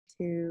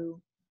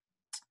who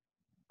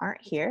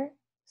aren't here.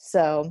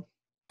 So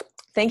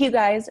thank you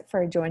guys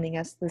for joining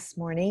us this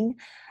morning.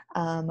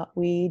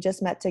 We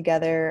just met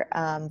together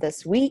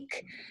this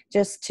week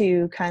just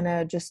to kind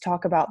of just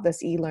talk about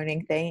this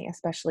e-learning thing,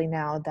 especially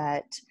now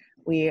that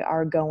we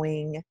are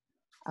going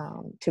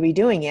to be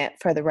doing it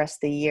for the rest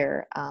of the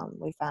year.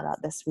 We found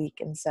out this week.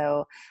 And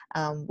so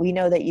we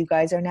know that you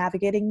guys are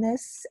navigating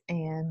this.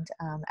 And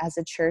as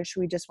a church,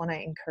 we just want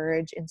to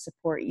encourage and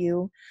support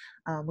you.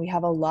 We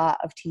have a lot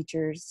of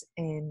teachers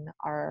in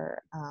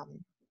our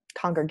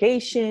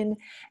congregation,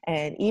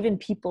 and even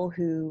people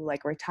who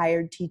like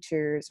retired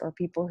teachers or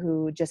people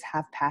who just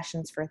have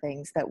passions for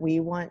things that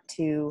we want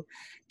to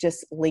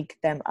just link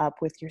them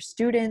up with your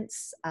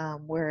students.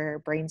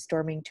 We're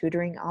brainstorming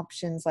tutoring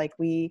options. Like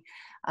we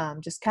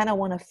just kind of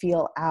want to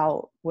feel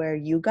out where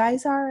you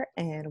guys are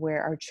and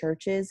where our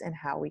church is and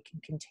how we can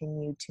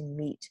continue to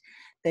meet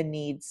the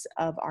needs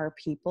of our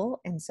people.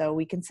 And so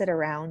we can sit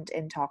around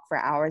and talk for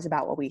hours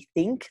about what we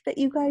think that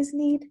you guys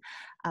need.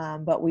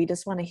 But we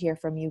just want to hear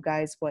from you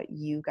guys what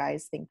you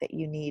guys think that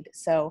you need.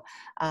 So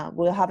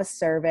we'll have a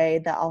survey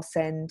that I'll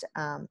send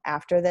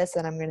after this,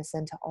 and I'm going to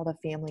send to all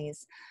the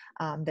families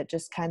that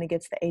just kind of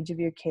gets the age of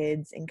your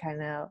kids and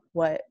kind of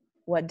what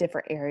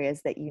different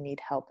areas that you need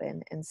help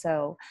in. And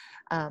so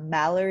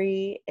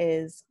Mallory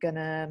is going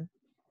to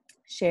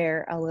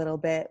share a little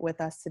bit with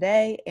us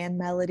today, and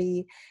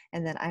Melody.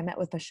 And then I met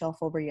with Michelle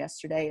Foelber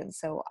yesterday, and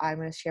so I'm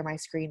going to share my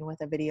screen with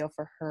a video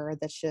for her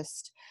that's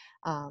just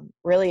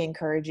really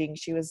encouraging.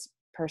 She was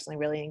personally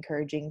really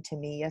encouraging to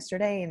me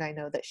yesterday, and I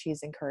know that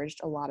she's encouraged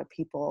a lot of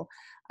people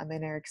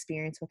in her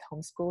experience with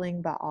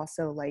homeschooling, but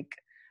also like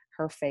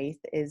her faith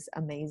is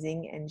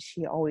amazing, and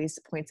she always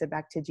points it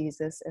back to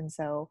Jesus. And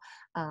so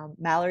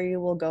Mallory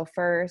will go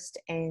first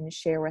and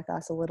share with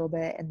us a little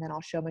bit, and then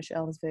I'll show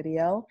Michelle's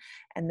video,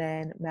 and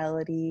then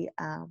Melody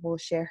will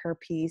share her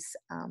piece.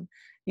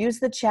 Use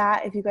the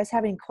chat if you guys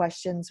have any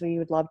questions. We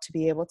would love to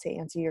be able to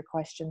answer your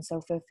questions,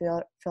 so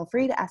feel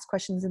free to ask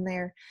questions in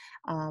there,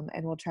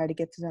 and we'll try to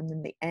get to them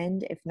in the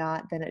end. If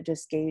not, then it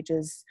just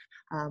gauges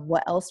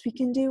what else we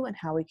can do and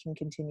how we can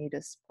continue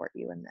to support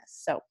you in this.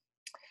 So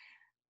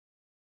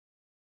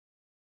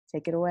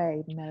take it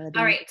away, Melody.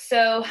 All right,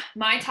 so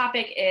my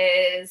topic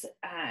is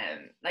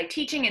like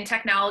teaching and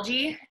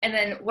technology, and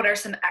then what are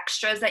some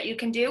extras that you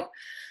can do.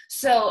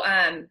 So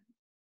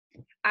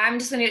I'm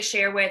just going to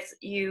share with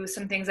you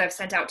some things I've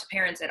sent out to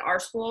parents at our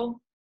school,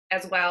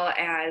 as well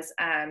as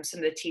some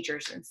of the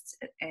teachers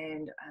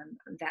and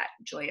that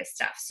joyous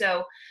stuff.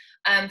 So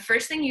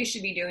first thing you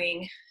should be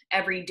doing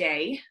every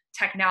day,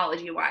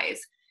 technology-wise,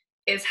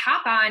 is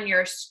hop on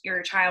your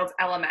child's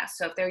LMS.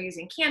 So if they're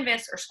using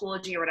Canvas or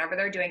Schoology or whatever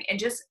they're doing, and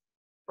just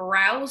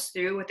browse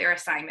through what their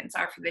assignments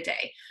are for the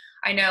day.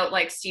 I know,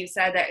 like Steve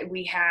said, that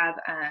we have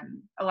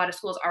a lot of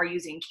schools are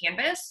using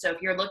Canvas. So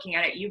if you're looking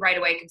at it, you right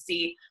away can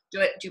see,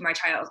 does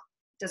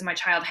my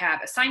child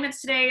have assignments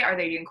today? Are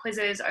they doing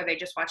quizzes? Are they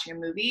just watching a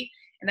movie?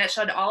 And that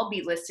should all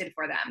be listed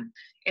for them.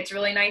 It's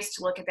really nice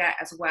to look at that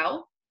as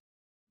well,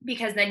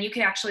 because then you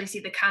can actually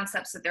see the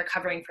concepts that they're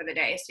covering for the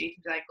day. So you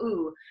can be like,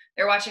 ooh,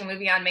 they're watching a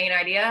movie on main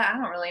idea. I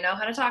don't really know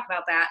how to talk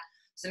about that.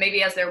 So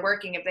maybe as they're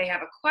working, if they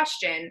have a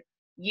question,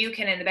 you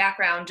can in the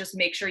background just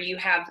make sure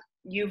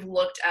you've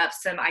looked up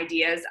some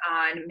ideas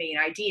on main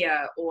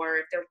idea, or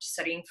if they're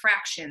studying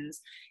fractions,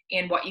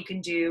 and what you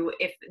can do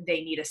if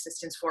they need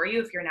assistance for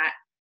you if you're not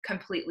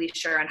completely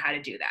sure on how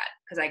to do that.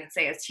 Because I can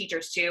say as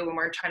teachers too, when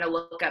we're trying to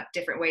look up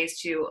different ways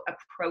to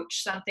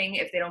approach something,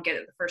 if they don't get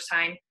it the first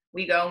time,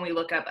 we go and we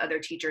look up other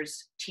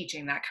teachers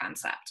teaching that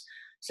concept.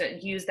 So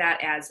use that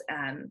as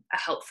a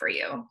help for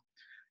you.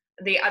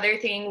 The other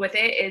thing with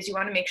it is you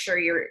want to make sure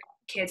your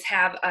kids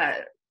have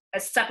a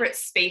separate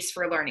space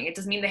for learning. It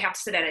doesn't mean they have to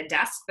sit at a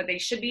desk, but they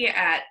should be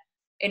at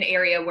an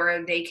area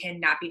where they can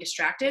not be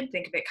distracted.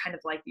 Think of it kind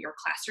of like your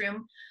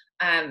classroom,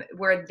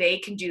 where they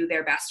can do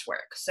their best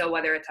work. So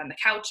whether it's on the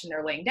couch and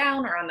they're laying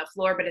down, or on the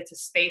floor, but it's a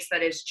space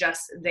that is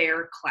just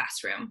their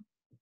classroom.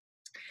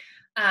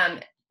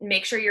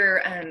 Make sure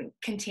you're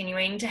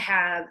continuing to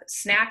have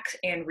snacks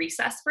and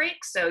recess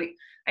breaks. So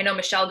I know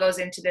Michelle goes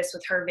into this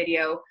with her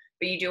video,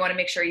 but you do want to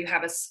make sure you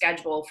have a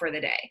schedule for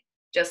the day,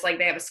 just like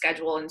they have a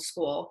schedule in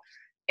school.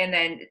 And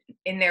then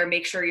in there,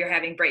 make sure you're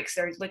having breaks.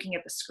 They're looking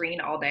at the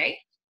screen all day.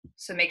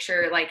 So make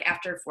sure, like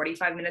after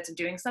 45 minutes of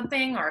doing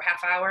something, or a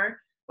half hour,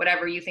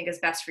 whatever you think is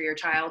best for your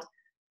child,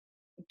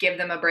 give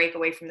them a break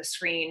away from the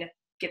screen,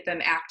 get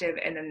them active,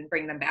 and then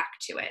bring them back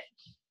to it.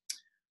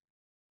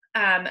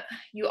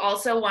 You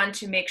also want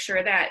to make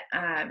sure that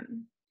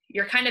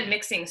you're kind of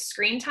mixing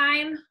screen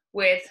time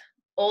with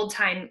old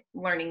time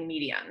learning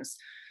mediums.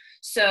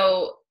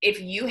 So if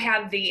you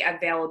have the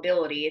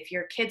availability, if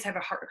your kids have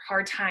a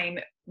hard time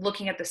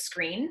looking at the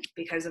screen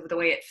because of the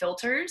way it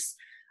filters,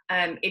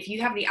 if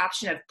you have the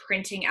option of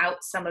printing out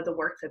some of the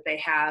work that they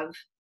have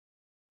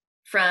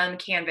from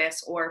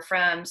Canvas or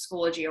from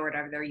Schoology or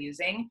whatever they're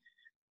using,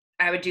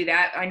 I would do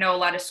that. I know a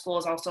lot of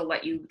schools also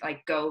let you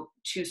like go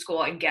to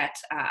school and get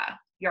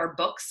your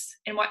books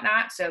and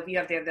whatnot. So if you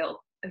have the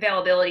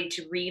availability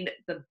to read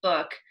the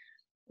book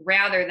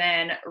rather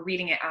than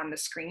reading it on the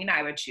screen,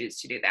 I would choose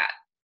to do that.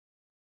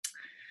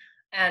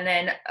 And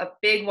then a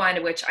big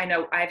one, which I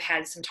know I've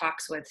had some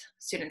talks with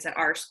students at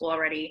our school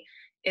already,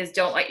 is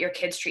don't let your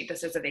kids treat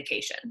this as a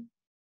vacation.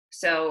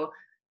 So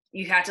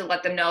you have to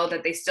let them know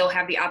that they still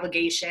have the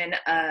obligation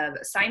of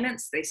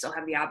assignments. They still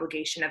have the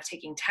obligation of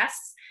taking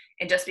tests.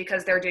 And just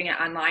because they're doing it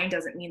online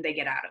doesn't mean they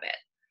get out of it.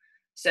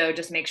 So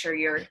just make sure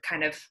you're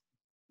kind of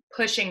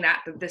pushing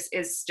that this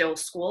is still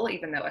school,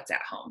 even though it's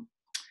at home.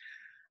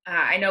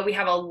 I know we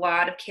have a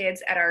lot of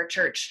kids at our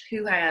church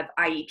who have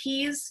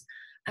IEPs.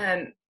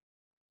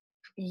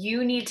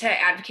 You need to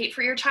advocate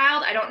for your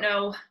child. I don't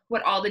know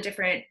what all the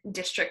different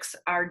districts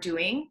are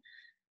doing,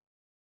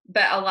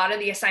 but a lot of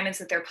the assignments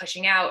that they're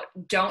pushing out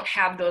don't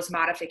have those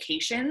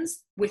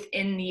modifications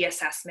within the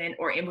assessment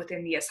or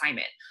within the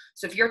assignment.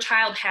 So if your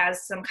child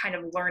has some kind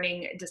of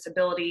learning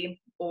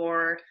disability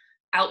or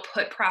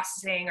output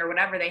processing or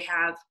whatever they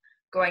have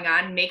going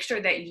on, make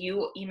sure that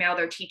you email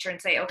their teacher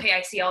and say, okay,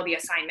 I see all the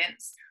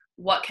assignments.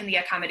 What can the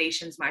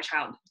accommodations my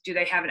child? Do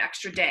they have an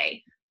extra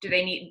day? Do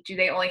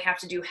they only have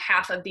to do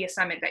half of the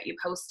assignment that you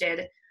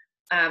posted?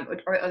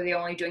 Or are they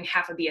only doing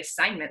half of the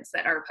assignments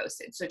that are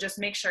posted? So just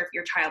make sure if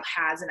your child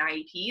has an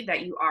IEP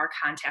that you are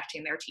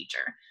contacting their teacher,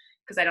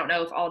 because I don't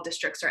know if all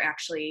districts are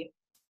actually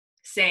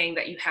saying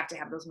that you have to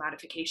have those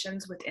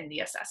modifications within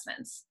the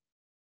assessments.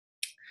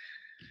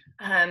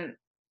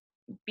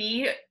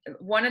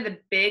 One of the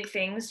big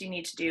things you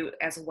need to do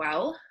as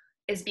well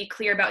is be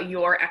clear about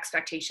your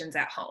expectations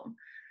at home.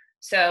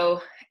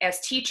 So as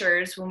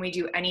teachers, when we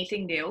do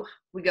anything new,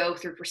 we go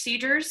through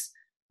procedures,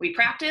 we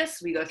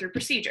practice, we go through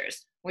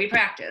procedures, we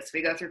practice,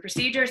 we go through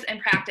procedures and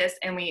practice,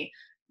 and we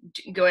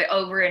go it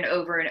over and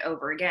over and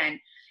over again.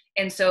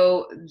 And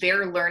so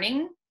they're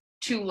learning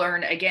to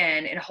learn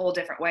again in a whole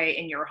different way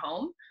in your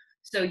home.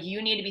 So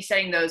you need to be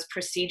setting those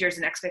procedures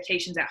and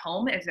expectations at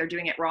home. If they're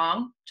doing it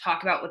wrong,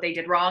 talk about what they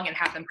did wrong and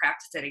have them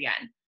practice it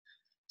again.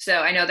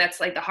 So I know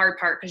that's like the hard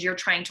part because you're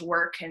trying to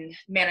work and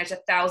manage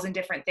 1,000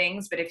 different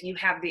things. But if you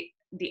have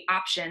the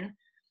option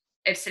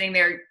of sitting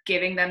there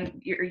giving them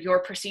your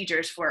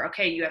procedures for,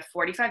 okay, you have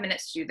 45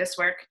 minutes to do this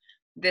work.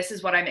 This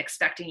is what I'm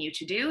expecting you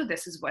to do.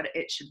 This is what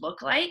it should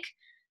look like.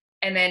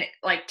 And then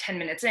like 10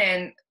 minutes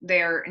in,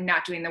 they're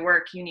not doing the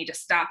work. You need to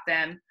stop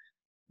them,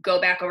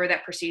 go back over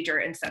that procedure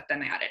and set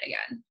them at it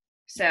again.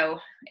 So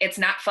it's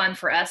not fun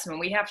for us when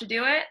we have to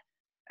do it.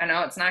 I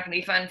know it's not going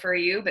to be fun for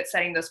you, but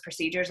setting those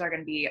procedures are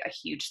going to be a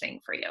huge thing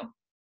for you.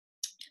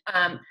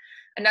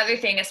 Another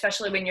thing,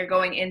 especially when you're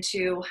going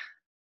into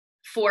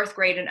 4th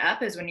grade and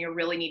up, is when you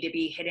really need to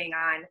be hitting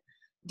on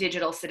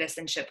digital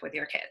citizenship with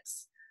your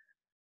kids.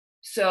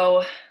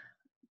 So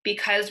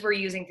because we're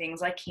using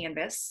things like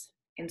Canvas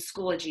and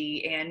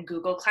Schoology and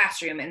Google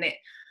Classroom, and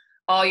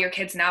all your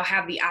kids now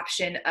have the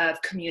option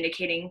of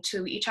communicating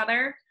to each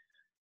other,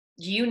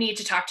 you need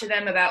to talk to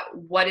them about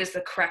what is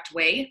the correct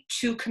way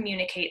to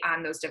communicate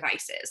on those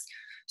devices.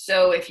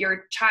 So if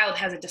your child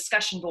has a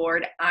discussion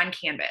board on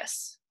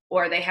Canvas,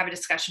 or they have a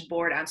discussion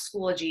board on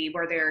Schoology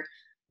where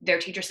their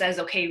teacher says,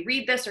 okay,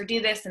 read this or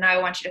do this, and I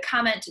want you to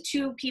comment to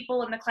 2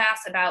 people in the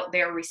class about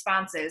their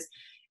responses,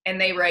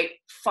 and they write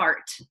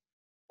fart,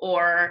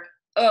 or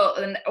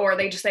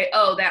they just say,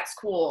 oh, that's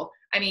cool.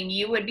 I mean,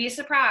 you would be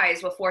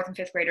surprised what 4th and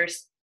 5th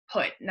graders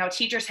put. Now,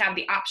 teachers have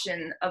the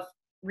option of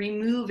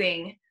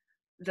removing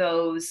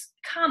those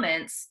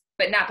comments,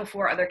 but not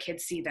before other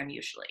kids see them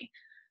usually.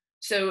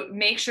 So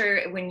make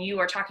sure when you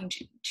are talking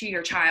to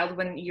your child,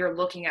 when you're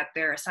looking at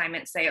their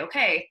assignment, say,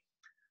 okay,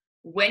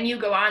 when you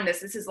go on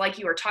this is like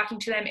you are talking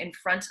to them in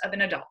front of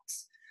an adult.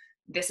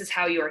 This is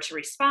how you are to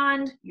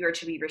respond. You're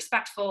to be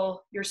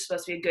respectful. You're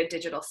supposed to be a good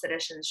digital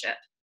citizenship,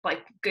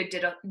 like good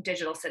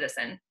digital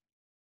citizen.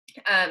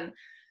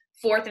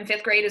 4th and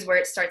 5th grade is where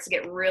it starts to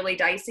get really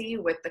dicey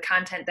with the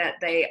content that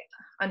they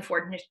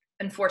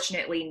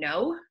unfortunately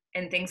know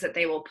and things that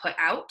they will put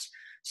out.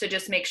 So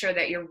just make sure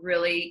that you're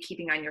really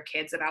keeping on your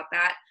kids about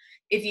that.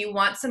 If you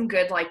want some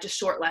good, like just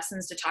short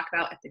lessons to talk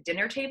about at the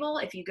dinner table,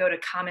 if you go to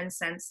Common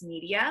Sense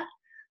Media,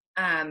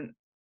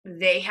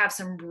 they have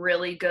some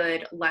really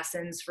good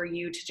lessons for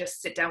you to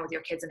just sit down with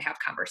your kids and have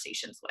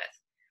conversations with.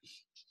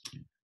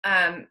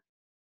 I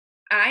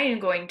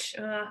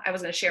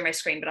was going to share my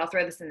screen, but I'll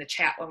throw this in the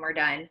chat when we're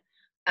done.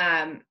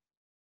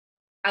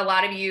 A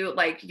lot of you,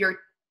 like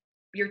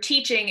you're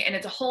teaching, and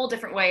it's a whole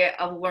different way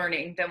of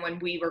learning than when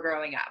we were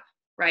growing up,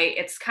 right?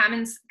 It's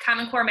common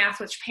core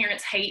math, which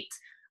parents hate.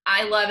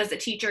 I love as a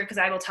teacher, because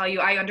I will tell you,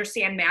 I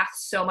understand math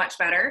so much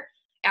better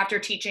after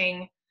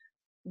teaching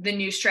the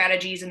new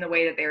strategies and the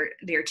way that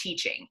they're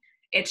teaching.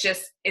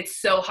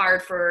 It's so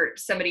hard for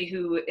somebody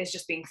who is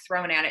just being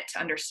thrown at it to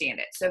understand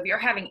it. So if you're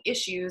having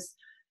issues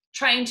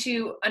trying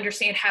to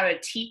understand how to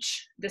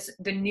teach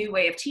the new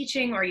way of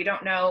teaching, or you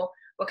don't know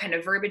what kind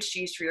of verbiage to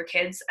use for your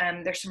kids,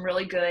 there's some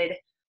really good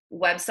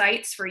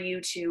websites for you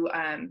to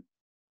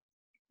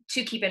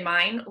keep in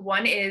mind.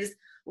 One is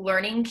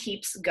Learning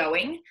Keeps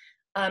Going.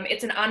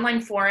 It's an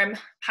online forum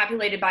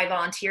populated by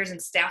volunteers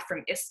and staff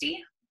from ISTE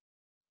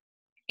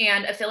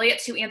and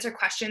affiliates who answer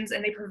questions,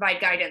 and they provide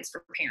guidance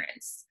for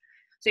parents.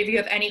 So if you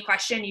have any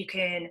question, you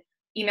can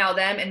email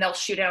them and they'll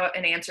shoot out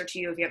an answer to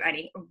you if you have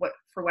any,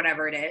 for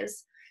whatever it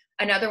is.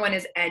 Another one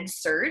is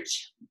EdSurge.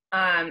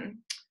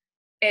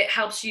 It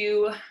helps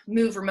you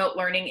move remote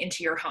learning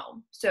into your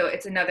home. So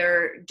it's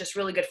another just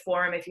really good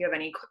forum if you have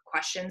any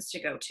questions to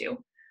go to.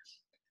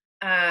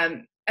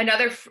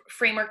 Another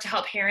framework to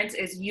help parents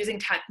is using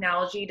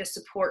technology to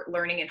support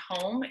learning at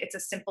home. It's a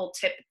simple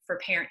tip for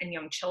parent and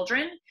young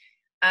children.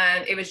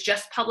 It was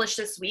just published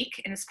this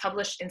week, and it's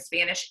published in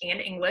Spanish and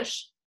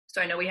English.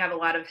 So I know we have a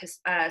lot of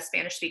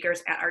Spanish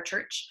speakers at our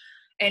church,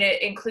 and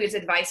it includes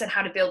advice on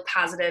how to build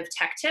positive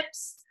tech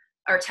tips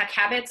or tech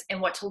habits and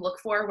what to look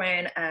for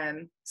when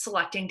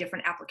selecting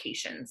different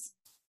applications.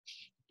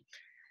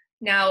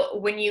 Now,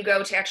 when you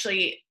go to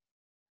actually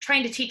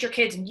trying to teach your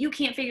kids and you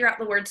can't figure out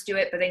the words to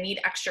it, but they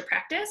need extra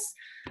practice,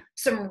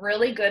 some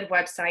really good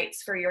websites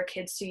for your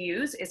kids to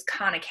use is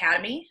Khan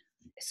Academy.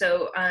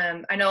 So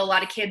I know a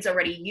lot of kids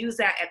already use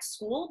that at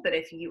school, but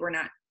if you were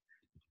not,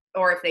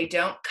 or if they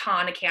don't,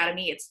 Khan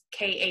Academy, it's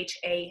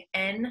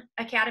Khan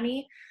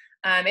Academy.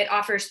 It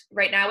offers,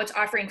 right now it's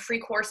offering free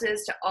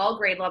courses to all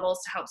grade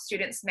levels to help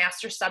students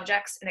master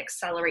subjects and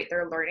accelerate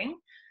their learning.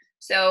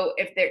 So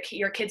if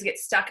your kids get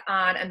stuck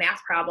on a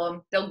math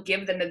problem, they'll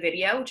give them a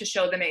video to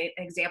show them an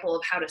example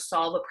of how to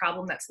solve a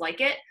problem that's like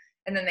it.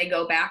 And then they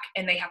go back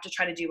and they have to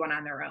try to do one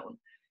on their own.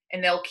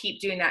 And they'll keep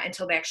doing that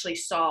until they actually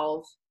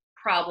solve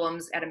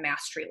problems at a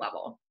mastery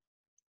level.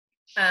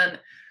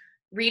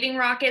 Reading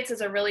Rockets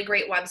is a really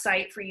great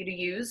website for you to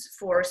use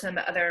for some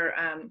other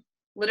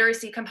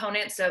literacy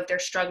components. So if they're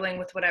struggling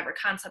with whatever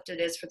concept it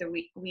is for the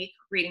week,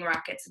 Reading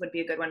Rockets would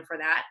be a good one for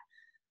that.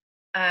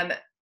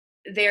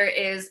 There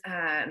is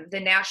the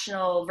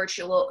National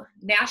Virtual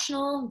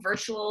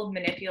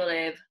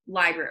Manipulative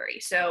Library.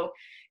 So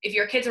if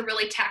your kids are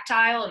really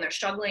tactile and they're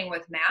struggling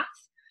with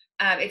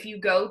math, if you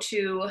go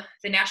to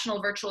the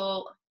National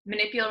Virtual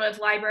Manipulative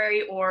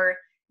Library or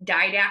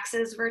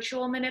Didax's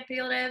Virtual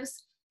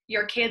Manipulatives,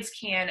 your kids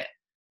can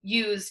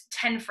use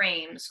 10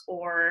 frames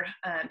or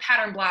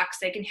pattern blocks.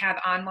 They can have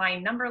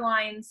online number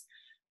lines,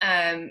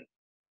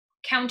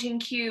 counting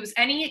cubes,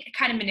 any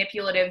kind of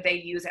manipulative they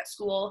use at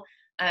school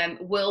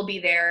will be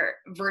there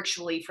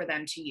virtually for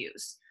them to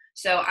use.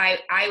 So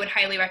I would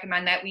highly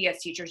recommend that. We as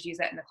teachers use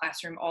that in the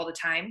classroom all the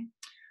time.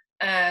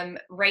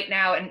 Right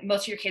now, and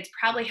most of your kids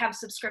probably have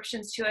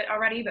subscriptions to it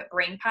already, but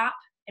BrainPop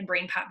and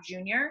BrainPop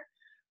Junior.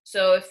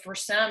 So if for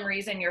some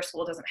reason your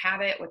school doesn't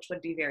have it, which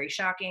would be very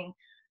shocking,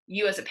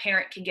 you as a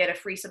parent can get a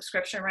free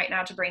subscription right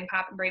now to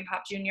BrainPop and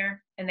BrainPop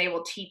Junior, and they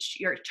will teach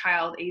your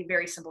child a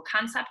very simple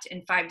concept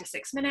in 5 to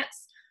 6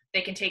 minutes.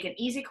 They can take an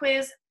easy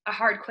quiz, a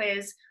hard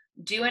quiz,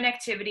 do an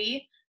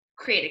activity,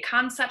 create a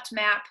concept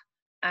map,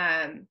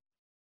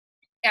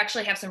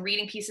 actually have some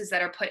reading pieces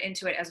that are put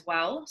into it as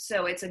well.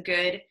 So it's a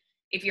good,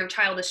 if your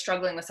child is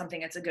struggling with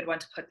something, it's a good one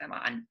to put them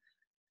on.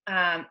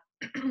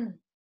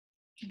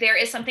 There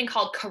is something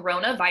called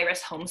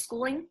Coronavirus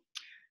Homeschooling,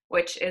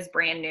 which is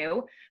brand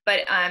new, but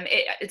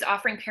it's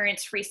offering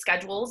parents free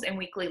schedules and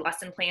weekly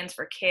lesson plans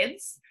for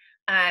kids.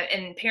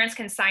 And parents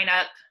can sign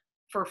up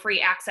for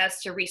free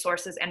access to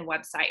resources and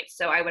websites.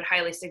 So I would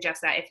highly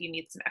suggest that if you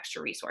need some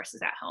extra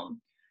resources at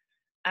home.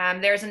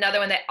 There's another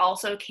one that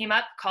also came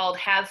up called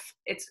Have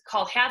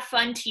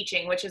Fun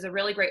Teaching, which is a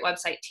really great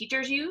website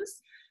teachers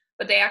use,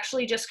 but they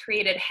actually just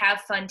created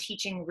Have Fun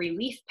Teaching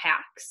relief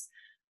packs.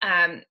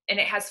 And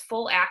it has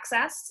full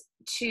access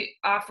to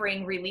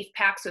offering relief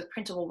packs with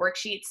printable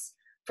worksheets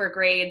for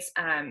grades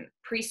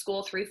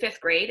preschool through 5th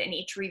grade, and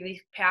each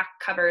relief pack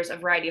covers a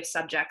variety of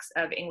subjects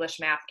of English,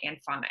 math, and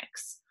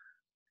phonics.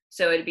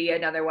 So it'd be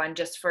another one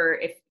just for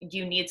if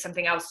you need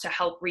something else to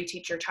help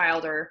reteach your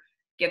child or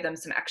give them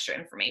some extra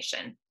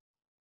information.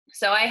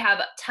 So I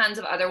have tons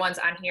of other ones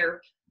on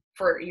here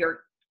for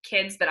your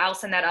kids, but I'll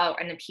send that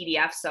out in a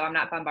PDF, so I'm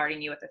not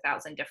bombarding you with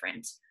 1,000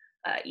 different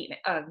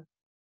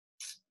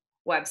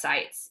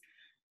websites.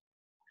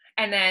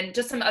 And then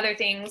just some other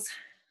things,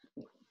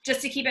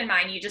 just to keep in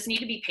mind, you just need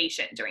to be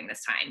patient during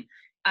this time.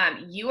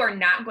 You are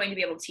not going to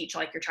be able to teach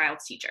like your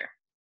child's teacher.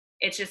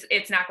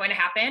 It's not going to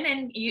happen.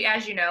 And you,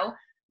 as you know,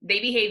 they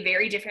behave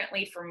very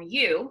differently from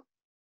you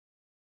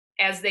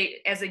as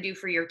they do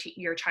for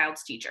your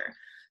child's teacher.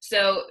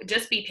 So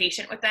just be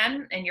patient with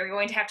them, and you're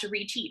going to have to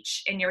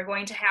reteach, and you're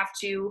going to have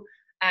to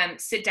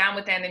sit down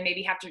with them and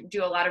maybe have to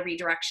do a lot of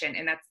redirection,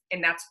 and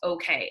that's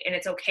okay. And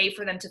it's okay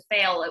for them to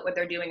fail at what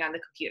they're doing on the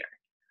computer.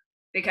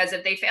 Because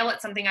if they fail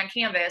at something on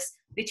Canvas,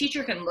 the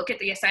teacher can look at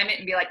the assignment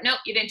and be like, nope,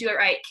 you didn't do it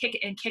right, kick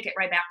it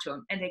right back to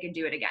them, and they can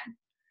do it again.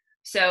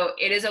 So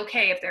it is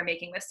okay if they're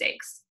making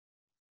mistakes.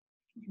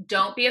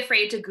 Don't be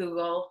afraid to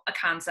Google a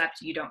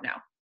concept you don't know.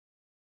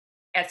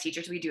 As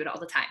teachers, we do it all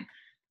the time.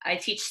 I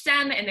teach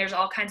STEM, and there's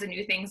all kinds of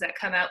new things that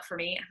come out for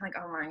me. I'm like,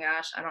 oh my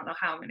gosh, I don't know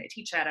how I'm going to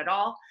teach that at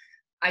all.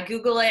 I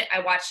Google it, I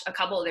watch a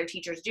couple of their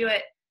teachers do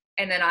it,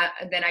 and then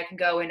I can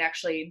go and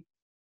actually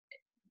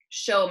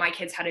show my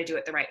kids how to do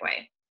it the right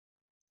way.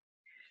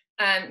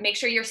 Make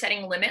sure you're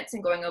setting limits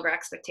and going over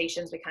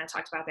expectations. We kind of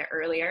talked about that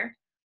earlier.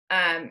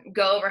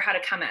 Go over how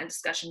to comment on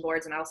discussion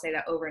boards, and I'll say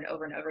that over and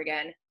over and over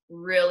again.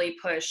 really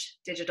push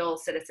digital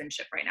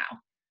citizenship right now.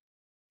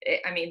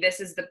 I mean, this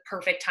is the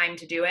perfect time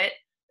to do it.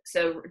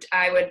 So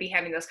I would be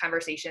having those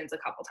conversations a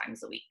couple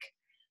times a week.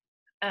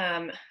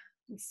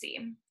 Let's see.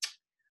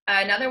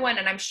 Another one,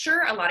 and I'm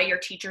sure a lot of your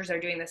teachers are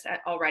doing this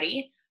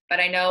already, but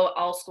I know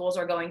all schools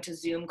are going to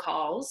Zoom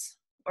calls,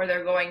 or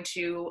they're going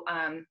to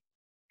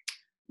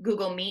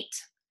Google Meet.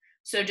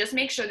 So just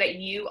make sure that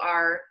you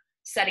are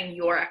setting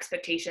your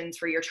expectations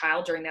for your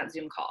child during that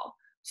Zoom call.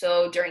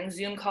 So during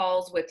Zoom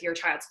calls with your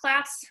child's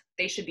class,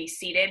 they should be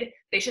seated.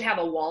 They should have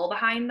a wall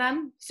behind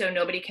them so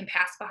nobody can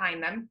pass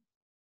behind them.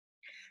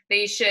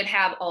 They should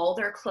have all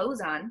their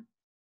clothes on,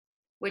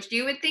 which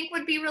you would think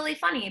would be really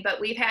funny, but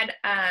we've had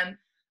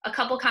a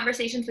couple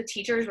conversations with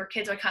teachers where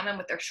kids are coming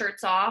with their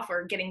shirts off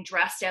or getting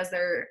dressed as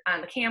they're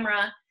on the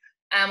camera.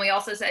 We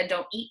also said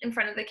don't eat in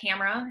front of the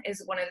camera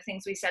is one of the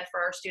things we said for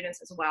our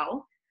students as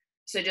well.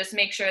 So just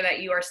make sure that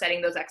you are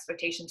setting those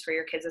expectations for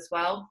your kids as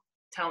well.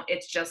 Tell them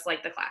it's just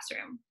like the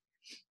classroom.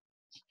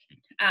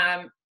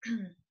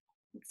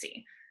 Let's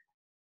see.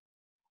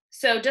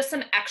 So just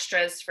some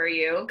extras for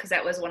you, because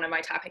that was one of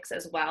my topics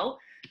as well.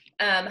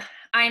 I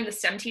am the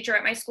STEM teacher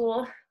at my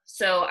school.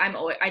 So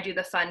I do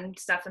the fun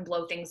stuff and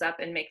blow things up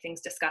and make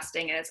things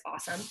disgusting, and it's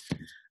awesome.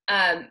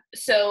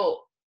 So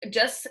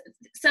just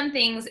some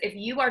things, if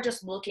you are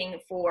just looking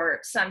for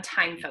some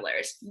time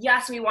fillers,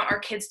 yes, we want our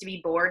kids to be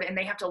bored and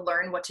they have to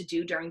learn what to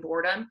do during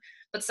boredom.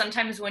 But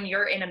sometimes when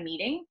you're in a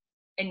meeting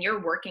and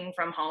you're working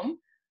from home,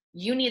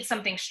 you need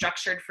something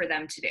structured for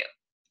them to do.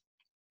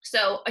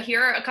 So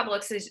here are a couple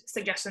of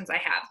suggestions I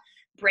have.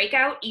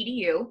 Breakout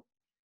EDU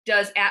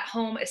does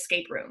at-home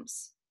escape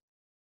rooms,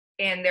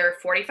 and they're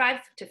 45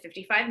 to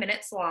 55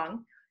 minutes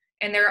long,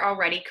 and they're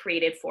already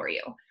created for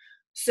you.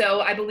 So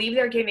I believe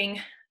they're giving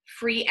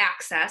free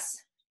access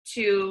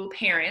to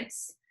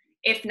parents.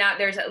 If not,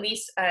 there's at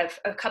least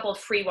a couple of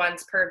free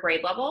ones per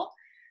grade level.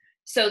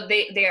 So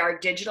they are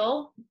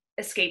digital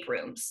escape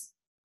rooms,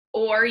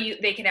 or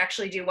they can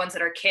actually do ones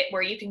that are kit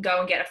where you can go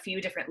and get a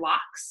few different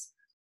locks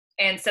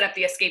and set up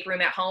the escape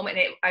room at home. And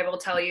I will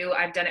tell you,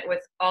 I've done it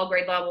with all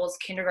grade levels,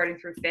 kindergarten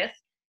through 5th,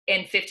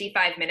 in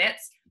 55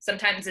 minutes.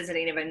 Sometimes isn't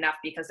even enough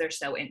because they're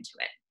so into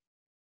it.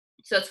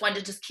 So it's one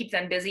to just keep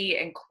them busy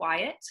and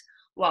quiet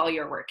while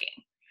you're working.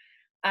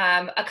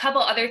 A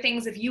couple other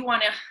things, if you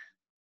want to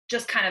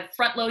just kind of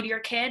front load your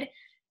kid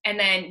and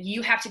then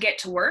you have to get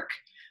to work,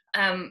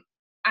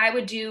 I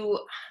would do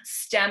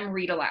STEM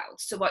read aloud.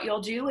 So what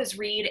you'll do is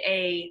read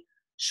a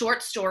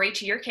short story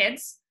to your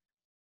kids,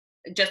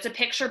 just a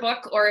picture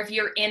book, or if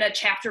you're in a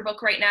chapter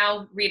book right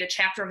now, read a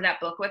chapter of that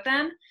book with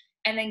them,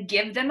 and then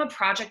give them a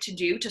project to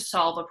do to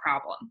solve a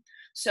problem.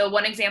 So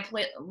one example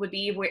would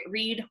be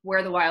read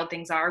Where the Wild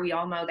Things Are. We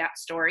all know that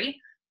story.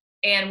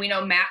 And we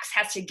know Max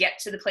has to get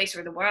to the place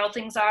where the wild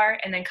things are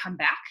and then come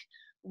back.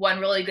 One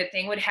really good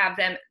thing would have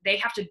they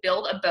have to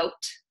build a boat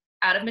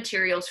out of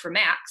materials for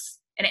Max,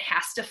 and it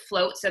has to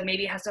float. So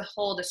maybe it has to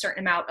hold a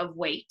certain amount of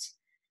weight.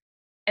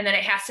 And then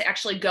it has to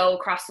actually go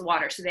across the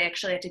water. So they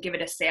actually have to give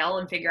it a sail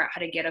and figure out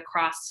how to get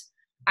across.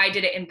 I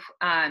did it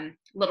in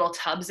little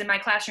tubs in my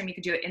classroom. You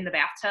could do it in the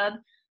bathtub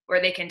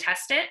where they can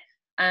test it.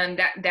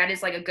 That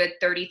is like a good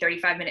 30,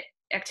 35 minute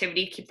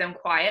activity. Keep them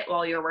quiet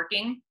while you're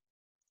working.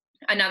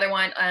 Another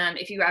one,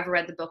 if you ever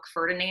read the book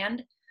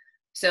Ferdinand,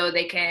 so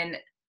they can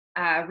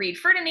read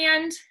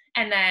Ferdinand,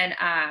 and then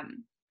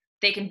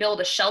they can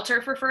build a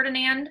shelter for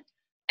Ferdinand.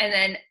 And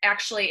then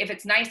actually, if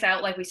it's nice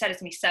out, like we said,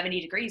 it's gonna be 70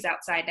 degrees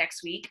outside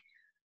next week,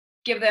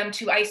 give them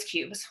 2 ice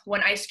cubes.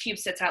 One ice cube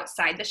sits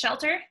outside the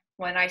shelter,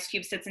 one ice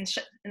cube sits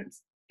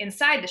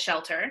inside the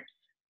shelter,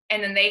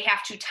 and then they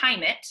have to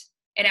time it.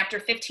 And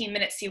after 15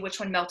 minutes, see which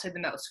one melted the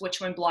most,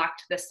 which one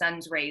blocked the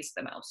sun's rays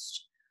the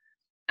most.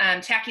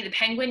 Tacky the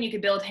penguin, you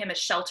could build him a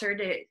shelter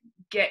to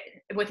get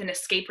with an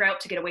escape route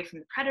to get away from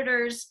the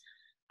predators.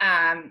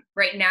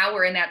 Right now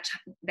we're in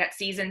that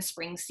season,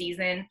 spring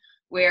season,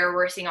 where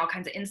we're seeing all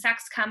kinds of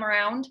insects come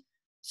around.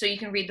 So you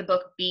can read the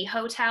book Bee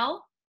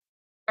Hotel,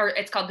 or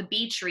it's called The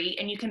Bee Tree,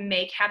 and you can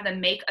have them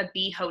make a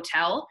bee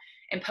hotel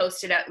and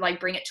post it at, like,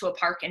 bring it to a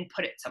park and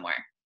put it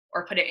somewhere,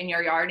 or put it in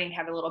your yard and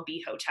have a little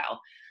bee hotel.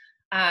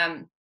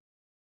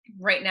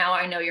 Right now,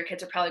 I know your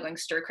kids are probably going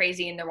stir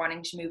crazy and they're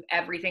wanting to move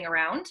everything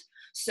around.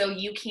 So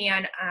you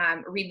can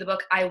read the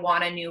book I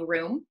Want a New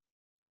Room,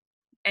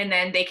 and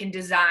then they can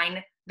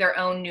design their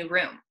own new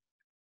room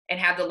and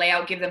have the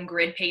layout, give them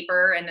grid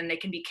paper, and then they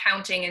can be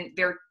counting. And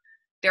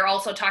they're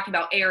also talking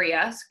about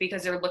areas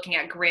because they're looking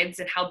at grids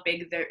and how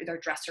big their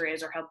dresser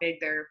is or how big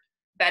their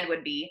bed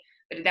would be.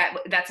 But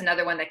that's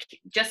another one, that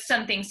just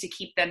some things to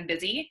keep them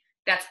busy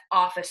that's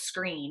off a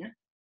screen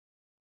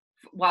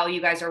while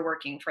you guys are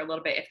working for a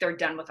little bit if they're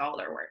done with all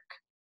their work.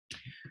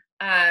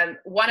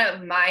 One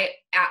of my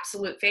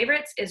absolute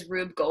favorites is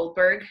Rube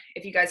Goldberg.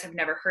 If you guys have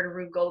never heard of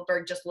Rube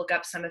Goldberg, just look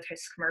up some of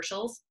his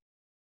commercials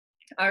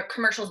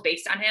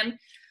based on him.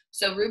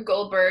 So Rube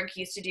Goldberg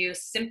used to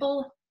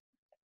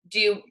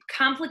do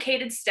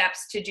complicated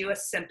steps to do a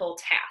simple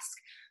task.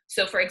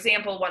 So for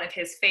example, one of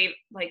his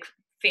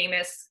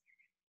famous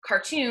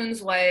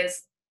cartoons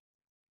was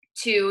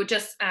to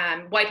just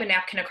wipe a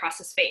napkin across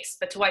his face.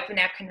 But to wipe the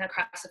napkin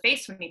across the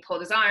face, when he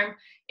pulled his arm,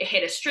 it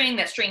hit a string,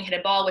 that string hit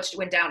a ball, which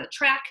went down a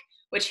track,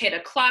 which hit a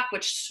clock,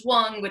 which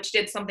swung, which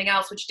did something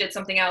else, which did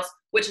something else,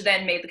 which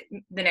then made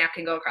the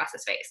napkin go across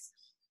his face.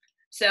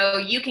 So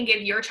you can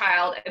give your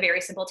child a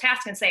very simple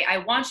task and say, I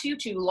want you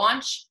to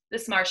launch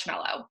this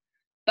marshmallow,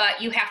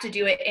 but you have to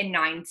do it in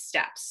 9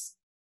 steps.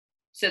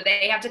 So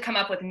they have to come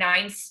up with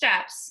 9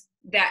 steps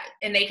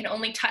and they can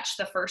only touch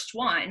the first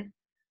one.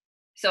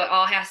 So it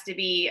all has to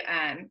be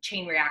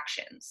chain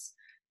reactions,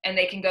 and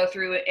they can go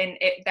through it, and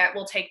that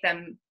will take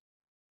them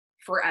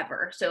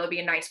forever. So it'll be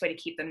a nice way to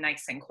keep them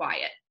nice and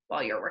quiet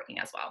while you're working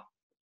as well.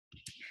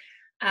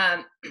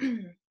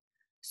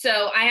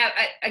 So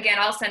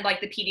I'll send like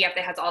the PDF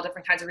that has all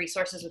different kinds of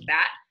resources with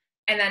that.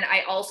 And then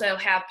I also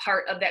have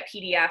part of that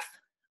PDF,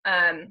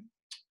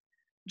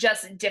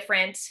 just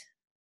different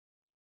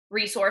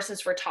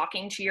resources for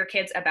talking to your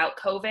kids about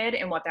COVID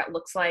and what that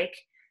looks like,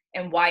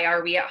 and why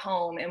are we at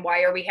home, and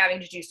why are we having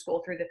to do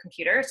school through the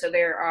computer. So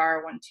there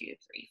are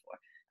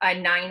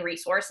 9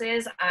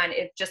 resources on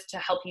it, just to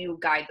help you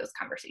guide those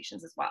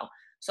conversations as well.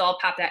 So I'll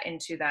pop that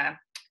into the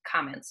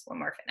comments when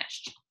we're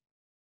finished.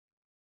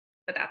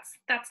 But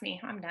that's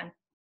me. I'm done.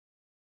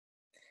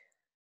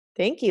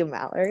 Thank you,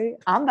 Mallory.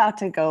 I'm about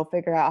to go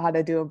figure out how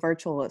to do a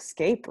virtual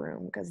escape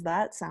room because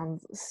that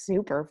sounds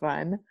super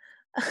fun.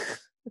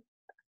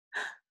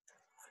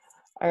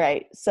 All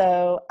right,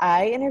 so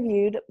I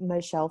interviewed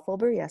Michelle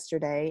Foelber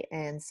yesterday,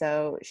 and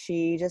so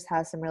she just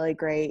has some really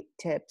great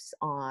tips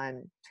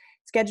on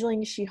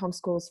scheduling. She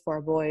homeschools 4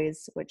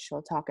 boys, which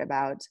she'll talk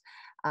about.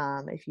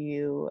 If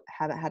you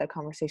haven't had a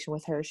conversation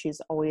with her,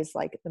 she's always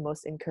like the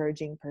most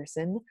encouraging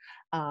person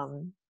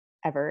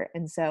ever.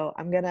 And so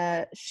I'm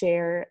gonna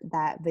share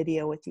that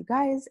video with you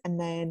guys. And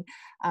then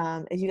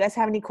if you guys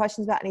have any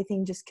questions about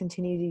anything, just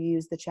continue to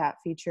use the chat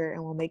feature,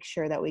 and we'll make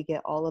sure that we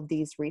get all of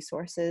these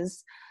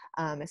resources,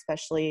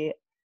 especially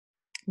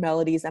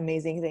Melody's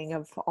amazing thing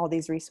of all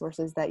these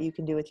resources that you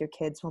can do with your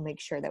kids. We'll make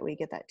sure that we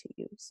get that to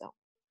you. So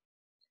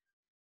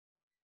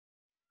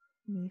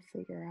let me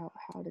figure out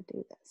how to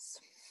do this.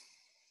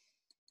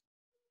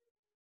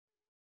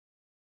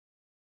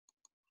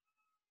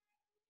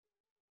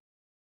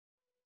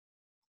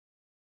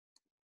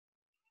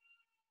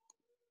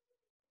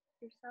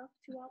 Yourself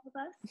to all of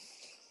us.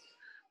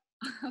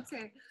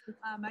 Okay,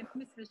 my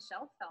name is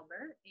Michelle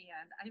Foelber,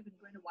 and I've been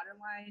going to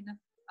Waterline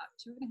about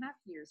 2.5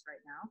 years right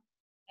now.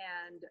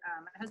 And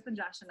my husband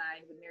Josh and I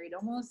have been married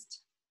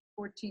almost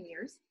 14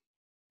 years.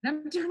 And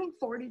I'm turning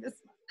 40 this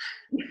month.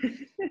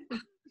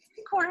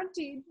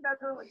 Quarantine, not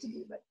know what to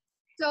do,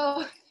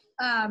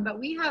 but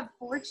we have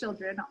 4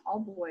 children, all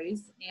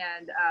boys,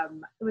 and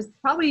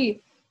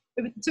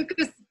it took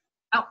us.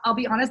 I'll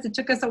be honest, it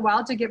took us a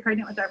while to get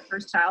pregnant with our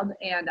first child,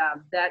 and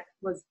that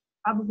was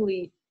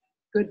probably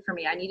good for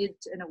me. I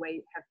needed to, in a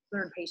way, have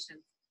learned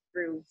patience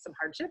through some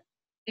hardship,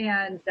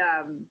 and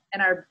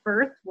our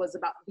birth was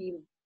about the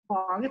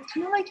long. It's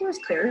kind of like yours,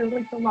 Claire. It was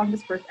like the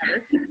longest birth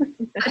ever.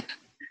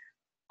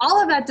 All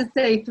of that to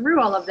say,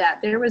 through all of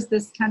that, there was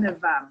this kind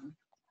of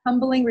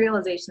humbling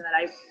realization that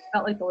I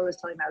felt like the Lord was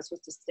telling me I was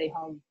supposed to stay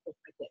home with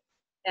my kid,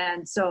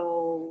 and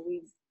so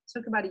we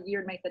took about a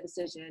year to make that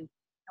decision. And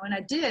when I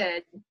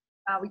did,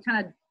 we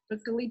kind of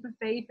took a leap of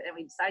faith, and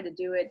we decided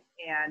to do it.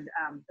 And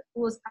the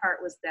coolest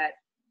part was that,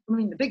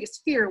 the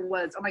biggest fear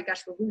was, oh my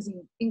gosh, we're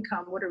losing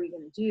income. What are we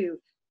going to do?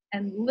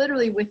 And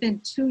literally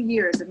within 2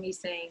 years of me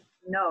saying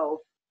no,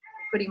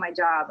 quitting my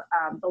job,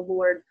 the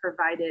Lord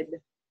provided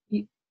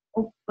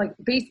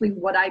basically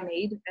what I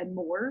made and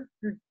more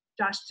through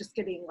Josh just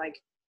getting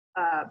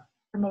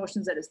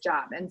promotions at his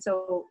job. And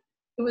so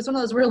it was one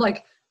of those where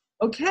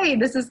okay,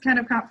 this is kind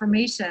of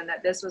confirmation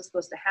that this was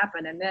supposed to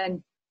happen. And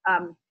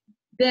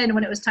then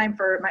when it was time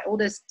for my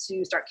oldest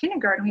to start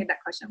kindergarten, we had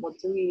that question, what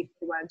do we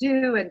want to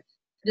do? And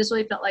I just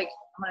really felt like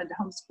I wanted to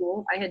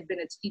homeschool. I had been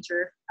a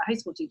high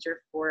school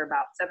teacher for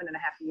about 7.5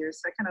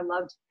 years. So I kind of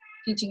loved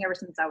teaching ever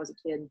since I was a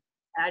kid.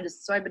 And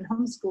so I've been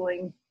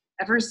homeschooling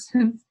ever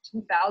since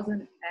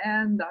 2000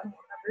 and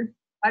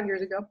 5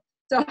 years ago.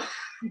 So,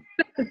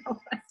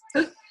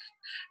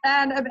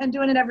 and I've been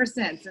doing it ever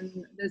since.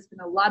 And there's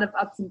been a lot of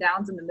ups and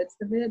downs in the midst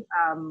of it.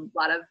 A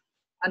lot of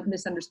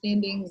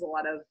misunderstandings, a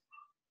lot of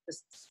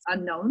just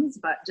unknowns,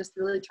 but just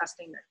really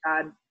trusting that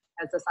God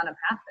has us on a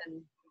path and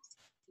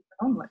keep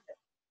on with it.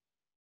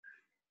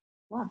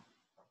 Wow.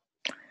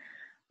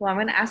 Well, I'm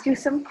going to ask you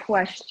some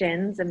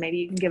questions, and maybe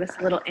you can give us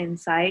a little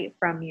insight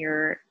from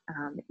your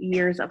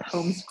years of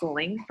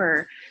homeschooling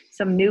for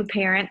some new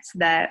parents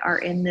that are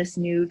in this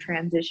new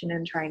transition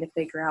and trying to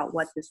figure out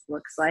what this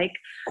looks like.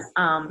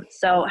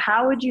 So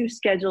how would you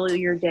schedule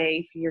your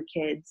day for your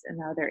kids? And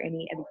are there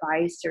any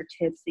advice or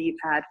tips that you've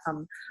had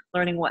from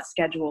learning what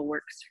schedule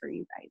works for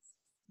you guys?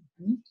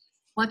 Mm-hmm.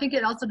 Well, I think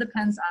it also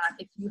depends on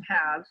if you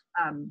have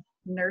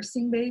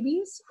nursing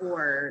babies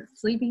or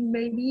sleeping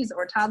babies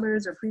or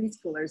toddlers or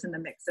preschoolers in the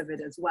mix of it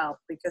as well,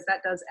 because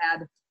that does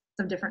add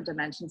some different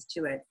dimensions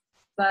to it.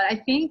 But I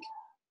think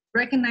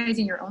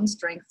recognizing your own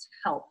strengths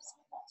helps.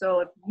 So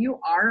if you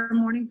are a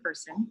morning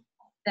person,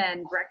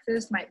 then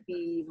breakfast might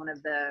be one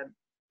of the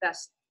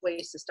best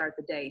ways to start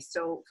the day.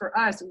 So for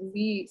us,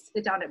 we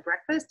sit down at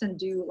breakfast and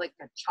do like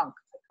a chunk.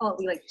 I call it,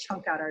 we like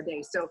chunk out our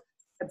day. So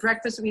at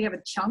breakfast, we have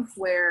a chunk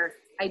where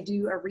I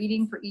do a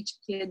reading for each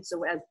kid.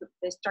 So as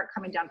they start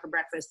coming down for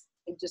breakfast,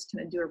 I just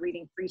kind of do a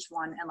reading for each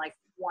one and like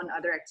one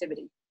other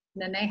activity.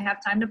 And then they have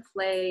time to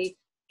play,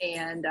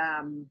 and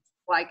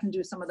well, I can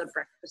do some of the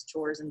breakfast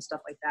chores and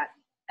stuff like that.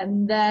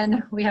 And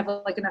then we have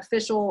like an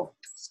official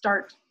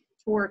start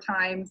chore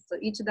time. So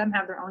each of them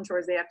have their own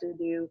chores they have to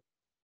do.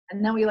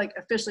 And then we like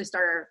officially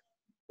start our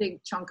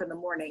big chunk in the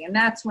morning. And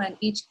that's when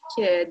each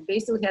kid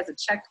basically has a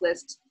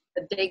checklist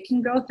that they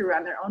can go through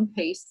on their own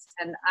pace.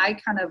 And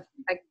I'm a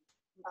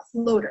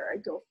floater. I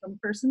go from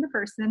person to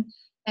person.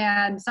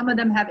 And some of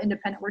them have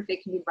independent work they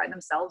can do by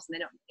themselves and they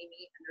don't need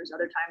me. And there's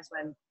other times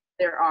when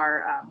there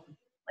are,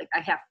 like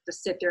I have to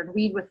sit there and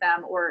read with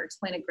them or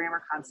explain a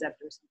grammar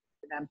concept or something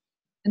to them.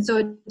 And so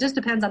it just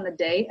depends on the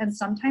day. And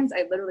sometimes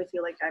I literally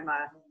feel like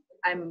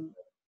I'm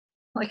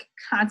like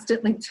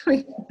constantly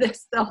doing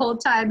this the whole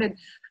time. And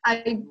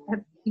I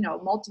have,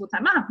 multiple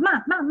times,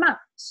 mom.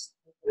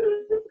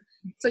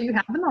 So you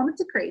have the moments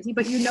of crazy,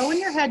 but in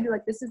your head, you're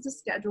like, this is the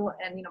schedule.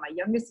 And, my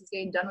youngest is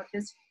getting done with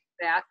his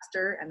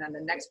faster. And then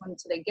the next one,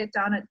 so they get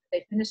done,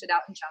 they finish it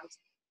out in chunks.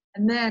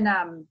 And then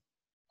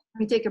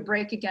we take a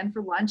break again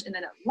for lunch. And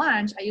then at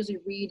lunch, I usually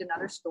read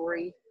another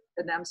story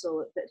to them.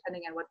 So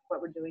depending on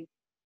what we're doing.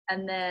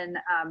 And then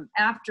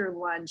after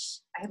lunch,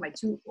 I have my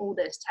two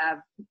oldest have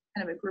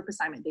kind of a group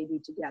assignment they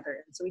do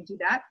together. And so we do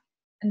that.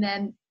 And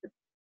then the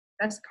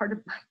best part of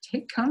my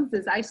day comes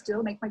is I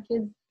still make my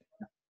kids,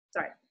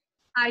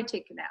 I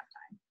take a nap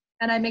time.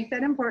 And I make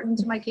that important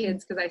to my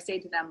kids because I say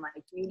to them,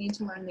 like, you need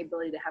to learn the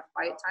ability to have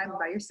quiet time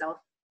by yourself.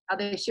 Now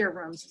they share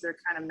rooms, so they're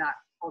kind of not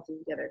all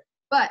together.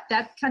 But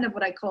that's kind of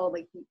what I call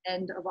like the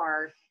end of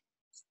our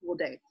school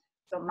day.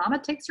 So mama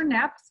takes her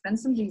nap,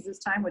 spends some Jesus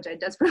time, which I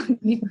desperately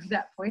need at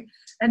that point.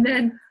 And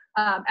then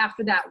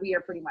after that, we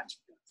are pretty much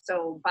free.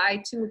 So by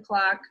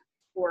 2:00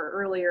 or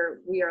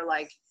earlier, we are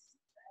like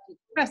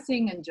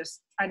resting and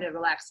just trying to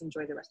relax,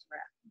 enjoy the rest of our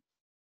afternoon.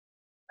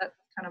 That's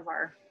kind of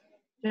our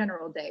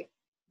general day.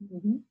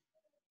 Mm-hmm.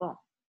 Cool.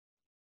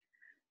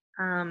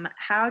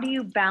 How do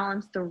you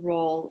balance the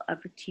role of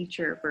a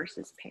teacher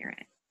versus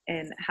parent?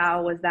 And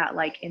how was that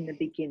like in the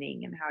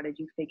beginning? And how did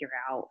you figure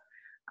out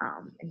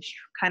and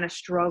kind of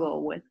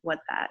struggle with what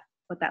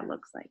that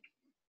looks like?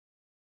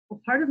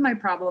 Well, part of my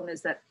problem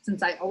is that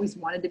since I always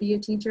wanted to be a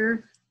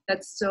teacher,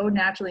 that's so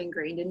naturally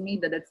ingrained in me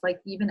that it's like,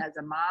 even as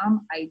a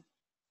mom, I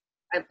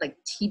like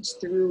teach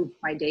through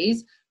my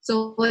days.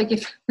 So like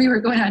if we were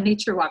going on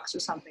nature walks or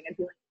something, I'd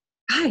be like,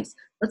 guys,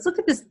 let's look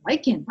at this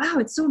lichen. Wow,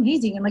 it's so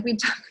amazing. And like we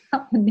talk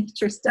about the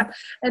nature stuff.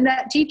 And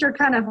that teacher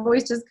kind of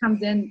voice just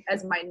comes in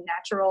as my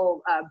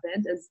natural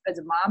bent as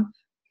a mom.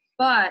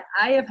 But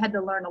I have had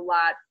to learn a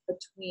lot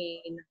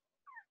between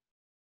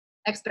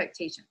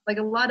expectations. Like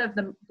a lot of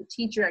the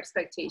teacher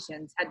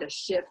expectations had to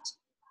shift,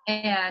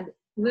 and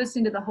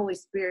listening to the Holy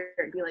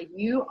Spirit be like,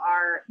 you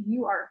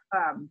are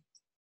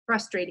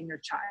frustrating your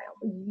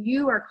child.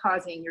 You are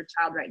causing your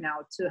child right now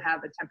to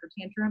have a temper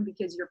tantrum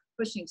because you're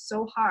pushing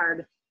so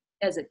hard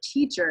as a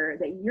teacher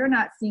that you're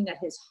not seeing that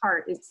his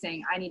heart is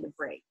saying, I need a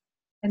break.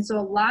 And so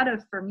a lot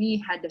of, for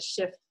me, had to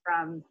shift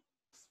from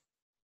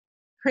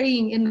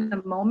praying in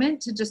the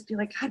moment to just be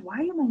like, God, why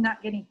am I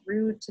not getting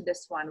through to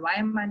this one? Why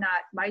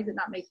is it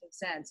not making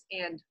sense?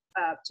 And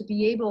to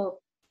be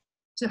able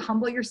to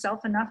humble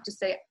yourself enough to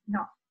say,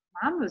 no,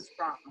 mom was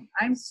wrong.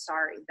 I'm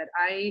sorry that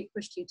I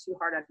pushed you too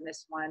hard on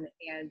this one.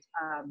 And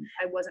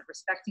I wasn't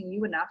respecting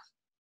you enough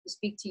to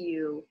speak to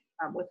you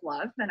with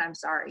love. And I'm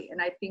sorry.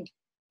 And I think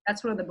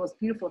that's one of the most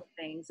beautiful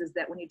things is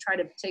that when you try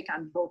to take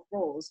on both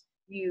roles,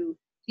 you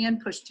can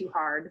push too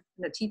hard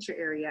in the teacher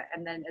area.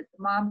 And then the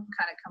mom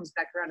kind of comes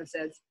back around and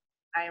says,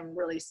 I am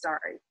really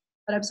sorry.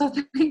 But I'm so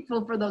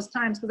thankful for those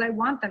times because I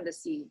want them to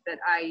see that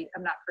I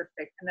am not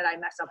perfect and that I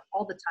mess up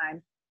all the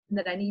time and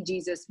that I need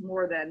Jesus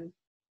more than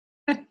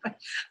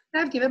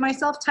I've given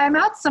myself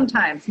timeout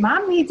sometimes.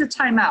 Mom needs a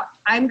timeout.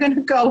 I'm going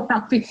to go.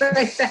 I'll be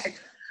right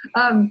back.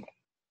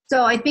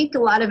 So I think a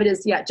lot of it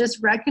is, just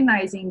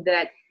recognizing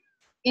that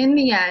in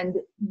the end,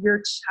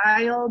 your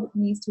child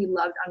needs to be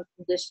loved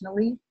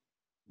unconditionally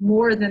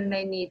more than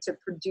they need to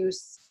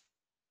produce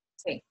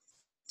things.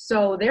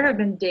 So there have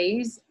been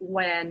days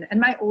when, and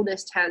my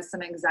oldest has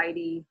some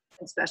anxiety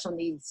and special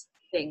needs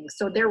things.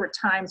 So there were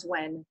times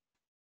when,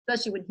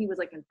 especially when he was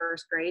like in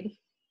first grade,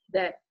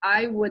 that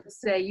I would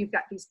say, you've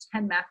got these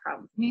 10 math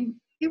problems. I mean,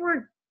 they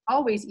weren't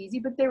always easy,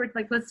 but they were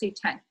like, let's say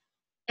 10.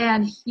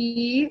 And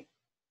he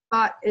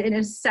thought in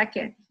a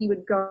second, he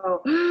would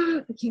go,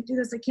 oh, I can't do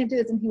this. And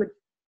he would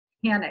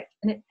panic.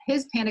 And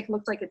his panic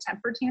looked like a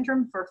temper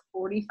tantrum for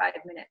 45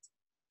 minutes.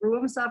 Threw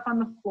himself on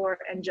the floor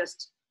and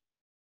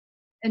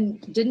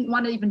didn't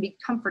want to even be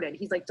comforted.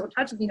 He's like, don't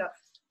touch me.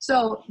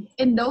 So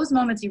in those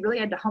moments, you really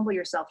had to humble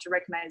yourself to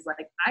recognize,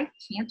 like, I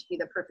can't be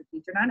the perfect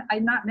teacher.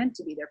 I'm not meant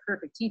to be their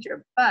perfect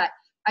teacher, but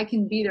I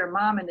can be their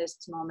mom in this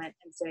moment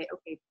and say,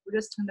 okay, we're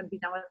just going to be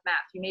done with math.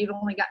 You may have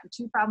only gotten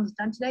 2 problems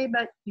done today,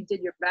 but you did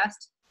your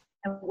best.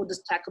 and we'll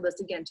just tackle this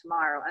again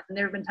tomorrow. And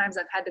there have been times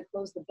I've had to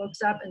close the books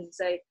up and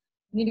say,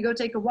 you need to go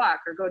take a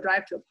walk or go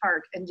drive to a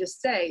park, and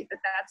just say that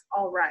that's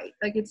all right.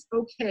 Like, it's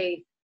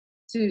okay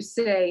to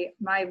say,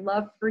 my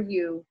love for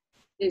you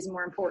is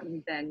more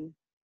important than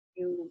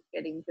you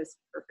getting this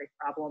perfect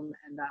problem.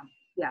 And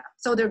yeah,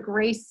 so their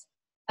grace,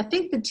 I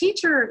think the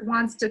teacher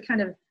wants to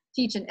kind of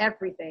teach in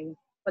everything,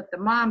 but the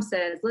mom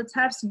says, let's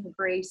have some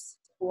grace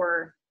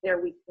for their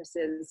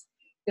weaknesses,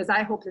 because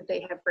I hope that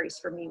they have grace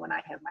for me when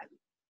I have my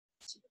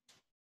weaknesses.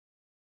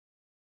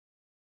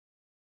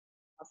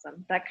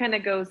 Awesome. That kind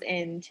of goes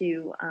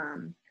into,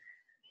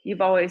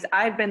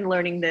 I've been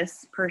learning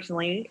this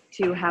personally,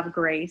 to have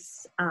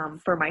grace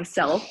for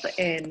myself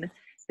in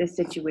this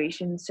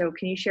situation. So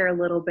can you share a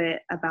little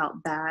bit about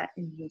that?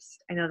 And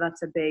just, I know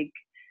that's a big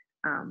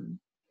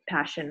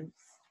passion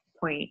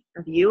point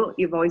of you.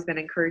 You've always been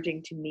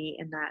encouraging to me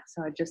in that.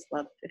 So I'd just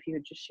love if you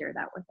would just share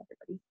that with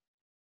everybody.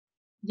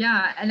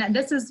 Yeah. And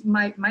this is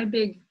my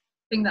big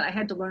thing that I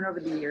had to learn over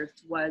the years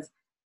was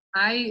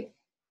I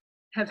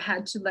have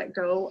had to let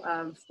go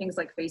of things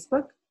like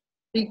Facebook,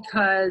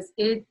 because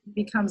it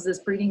becomes this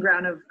breeding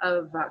ground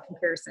of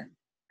comparison.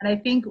 And I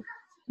think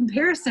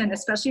comparison,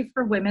 especially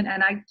for women,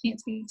 and I can't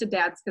speak to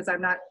dads because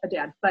I'm not a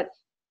dad, but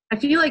I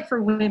feel like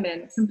for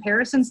women,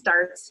 comparison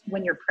starts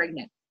when you're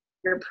pregnant.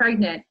 You're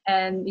pregnant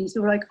and these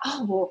people are like,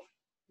 oh, well,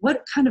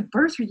 what kind of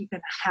birth are you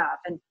going to have?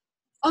 And,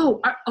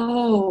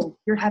 oh,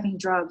 you're having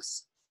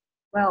drugs.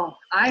 Well,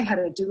 I had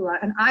a doula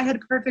and I had a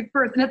perfect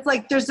birth. And it's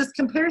like, there's this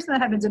comparison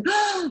that happens. And,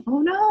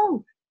 oh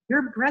no,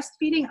 you're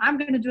breastfeeding. I'm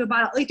going to do a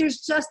bottle. Like,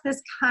 there's just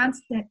this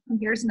constant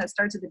comparison that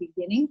starts at the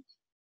beginning.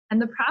 And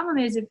the problem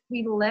is, if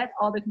we let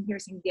all the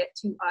comparison get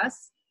to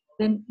us,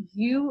 then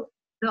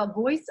the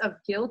voice of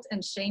guilt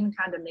and shame and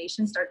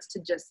condemnation starts to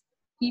just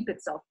keep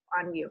itself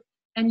on you.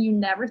 And you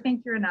never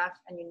think you're enough,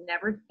 and you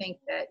never think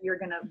that you're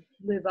going to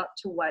live up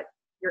to what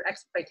your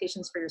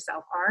expectations for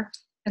yourself are.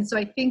 And so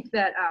I think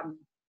that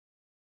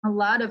a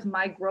lot of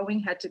my growing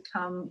had to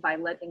come by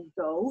letting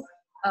go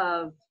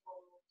of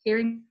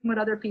hearing what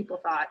other people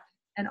thought,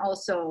 and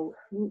also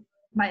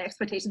my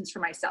expectations for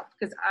myself,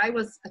 because I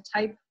was a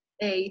type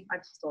A,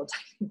 I'm still a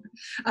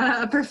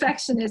type A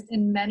perfectionist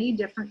in many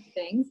different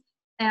things.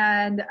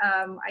 And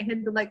I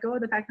had to let go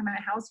of the fact that my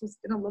house was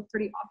going to look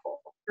pretty awful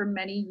for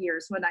many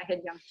years when I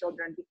had young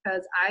children,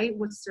 because I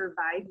was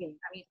surviving.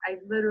 I mean, I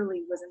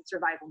literally was in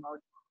survival mode.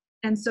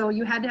 And so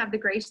you had to have the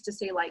grace to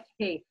say, like,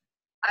 hey,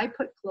 I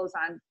put clothes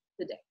on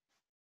today.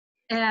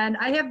 And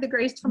I have the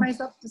grace for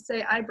myself to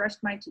say, I brushed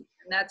my teeth,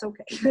 and that's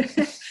okay.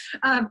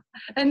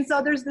 And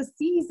so there's the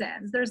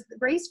seasons. There's the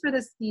grace for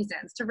the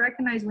seasons, to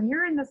recognize when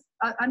you're in this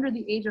under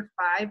the age of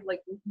 5, like,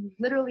 you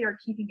literally are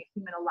keeping a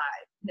human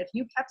alive. And if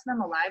you kept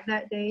them alive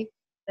that day,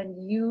 then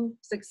you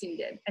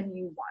succeeded and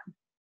you won.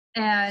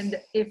 And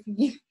if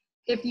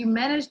you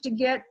managed to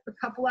get a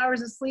couple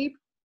hours of sleep,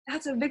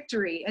 that's a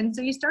victory. And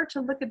so you start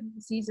to look at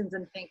the seasons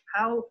and think,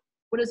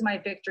 what is my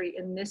victory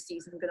in this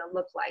season going to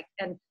look like?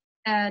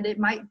 And it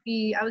might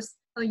be, I was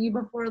telling you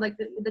before, like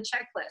the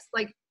checklist.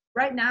 Like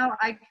right now,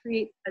 I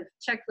create a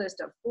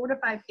checklist of 4 to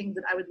 5 things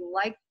that I would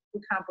like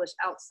to accomplish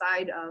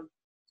outside of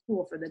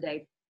school for the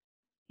day.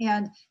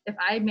 And if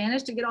I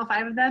manage to get all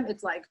 5 of them,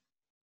 it's like,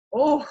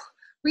 oh,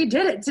 we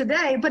did it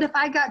today. But if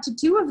I got to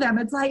 2 of them,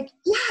 it's like,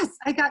 yes,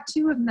 I got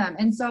 2 of them.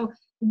 And so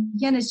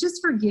again, it's just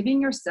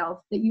forgiving yourself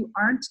that you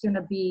aren't going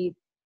to be,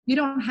 you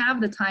don't have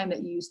the time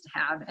that you used to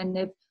have. And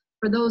if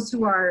for those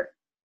who are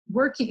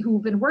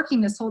who've been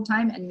working this whole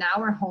time and now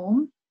are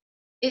home,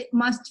 it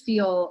must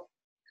feel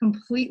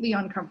completely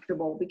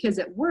uncomfortable, because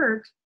at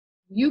work,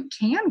 you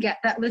can get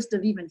that list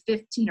of even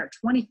 15 or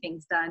 20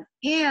 things done,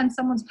 and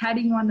someone's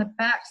patting you on the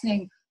back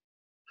saying,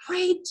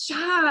 great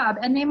job.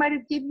 And they might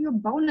give you a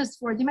bonus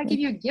for it. They might give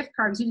you a gift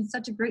card because you did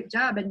such a great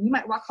job. And you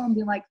might walk home and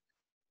be like,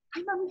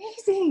 I'm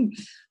amazing.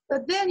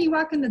 But then you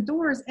walk in the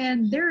doors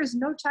and there is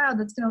no child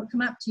that's going to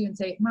come up to you and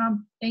say,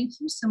 Mom, thank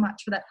you so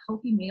much for that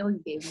healthy meal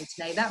you gave me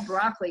today. That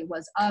broccoli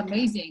was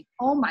amazing.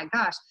 Oh my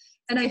gosh.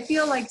 And I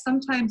feel like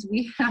sometimes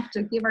we have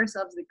to give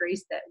ourselves the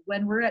grace that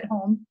when we're at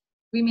home,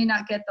 we may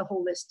not get the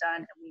whole list done,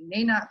 and we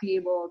may not be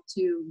able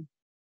to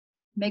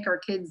make our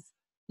kids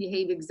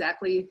behave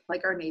exactly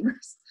like our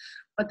neighbors,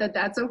 but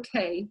that's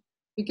okay,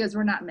 because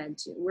we're not meant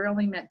to. We're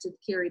only meant to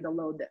carry the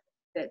load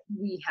that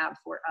we have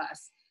for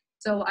us.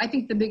 So I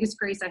think the biggest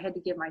grace I had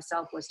to give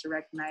myself was to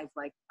recognize,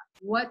 like,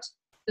 what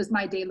does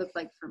my day look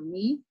like for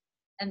me?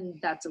 And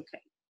that's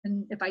okay.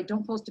 And if I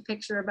don't post a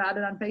picture about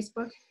it on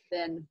Facebook,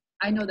 then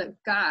I know that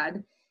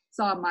God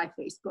saw my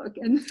Facebook,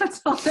 and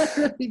that's all that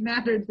really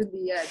mattered in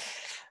the end.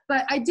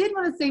 But I did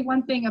want to say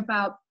one thing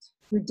about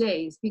your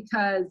days,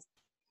 because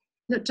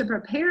to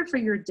prepare for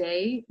your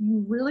day,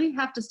 you really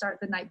have to start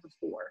the night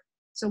before.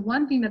 So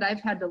one thing that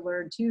I've had to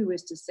learn too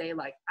is to say,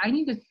 like, I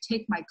need to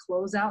take my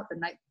clothes out the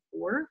night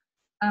before,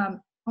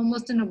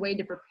 almost in a way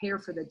to prepare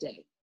for the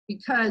day.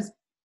 Because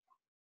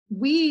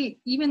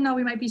even though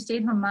we might be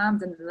stay-at-home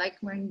moms and like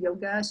wearing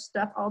yoga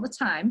stuff all the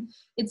time,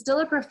 it's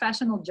still a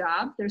professional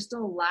job. There's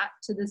still a lot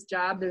to this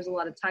job. There's a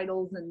lot of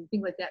titles and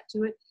things like that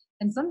to it.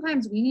 And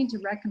sometimes we need to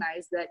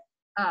recognize that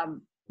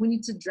we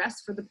need to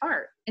dress for the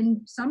part.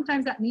 And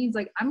sometimes that means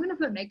like, I'm going to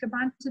put makeup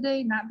on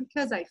today, not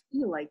because I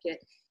feel like it,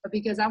 but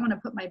because I want to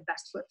put my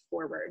best foot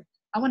forward.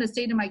 I want to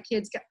say to my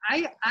kids,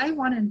 I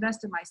want to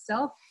invest in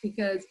myself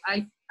because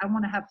I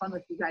want to have fun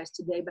with you guys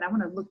today, but I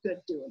want to look good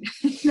doing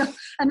it. You know?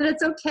 And then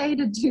it's okay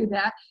to do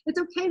that. It's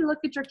okay to look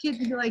at your kids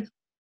and be like,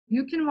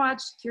 you can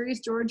watch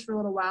Curious George for a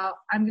little while.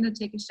 I'm going to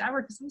take a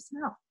shower because I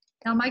smell.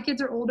 Now my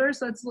kids are older,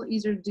 so it's a little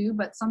easier to do,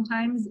 but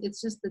sometimes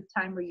it's just the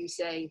time where you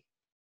say,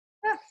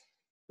 yeah,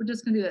 we're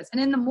just going to do this.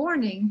 And in the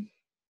morning,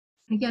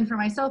 again, for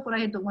myself, what I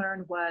had to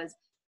learn was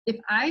if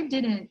I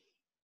didn't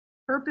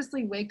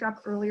purposely wake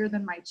up earlier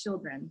than my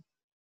children,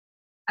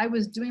 I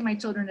was doing my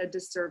children a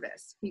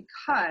disservice,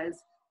 because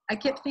I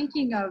kept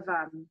thinking of,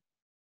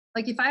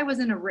 like if I was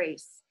in a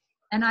race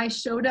and I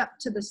showed up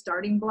to the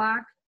starting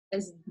block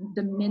as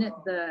the minute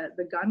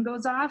the gun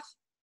goes off,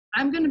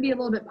 I'm going to be a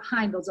little bit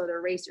behind those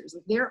other racers.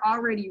 They're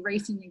already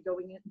racing and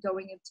going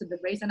into the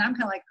race, and I'm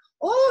kind of like,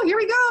 oh, here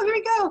we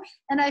go.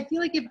 And I feel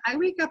like if I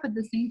wake up at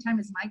the same time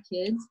as my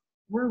kids,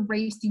 we're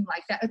racing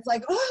like that. It's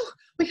like, oh,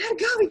 we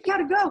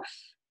gotta go.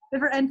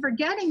 And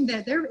forgetting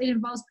that it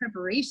involves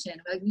preparation.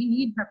 Like we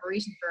need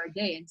preparation for our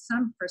day. And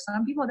for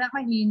some people that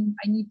might mean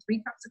I need 3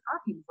 cups of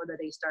coffee before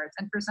the day starts.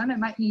 And for some it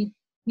might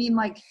mean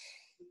like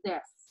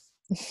this.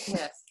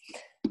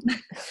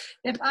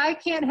 If I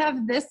can't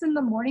have this in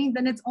the morning,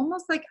 then it's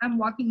almost like I'm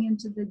walking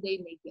into the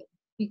day naked,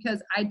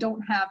 because I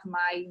don't have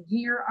my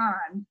gear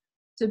on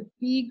to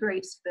be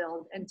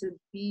grace-filled and to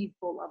be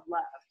full of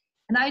love.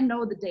 And I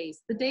know the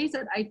days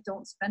that I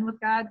don't spend with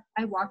God,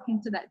 I walk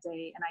into that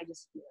day and I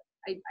just feel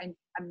it.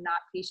 I'm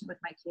not patient with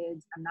my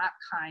kids. I'm not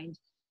kind.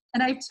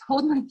 And I've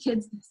told my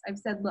kids this. I've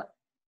said, look,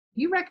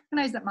 you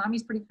recognize that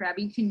mommy's pretty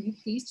crabby. Can you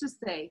please just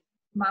say,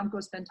 Mom,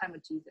 go spend time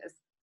with Jesus?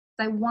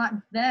 I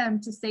want them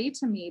to say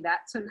to me that,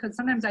 so because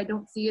sometimes I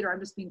don't see it, or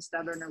I'm just being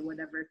stubborn or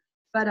whatever.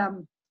 But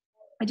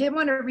I did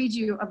want to read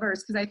you a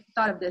verse, because I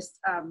thought of this,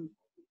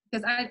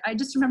 because I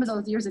just remember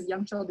those years of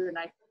young children.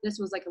 This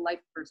was like a life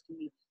verse to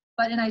me.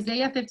 But in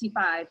Isaiah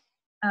 55,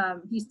 I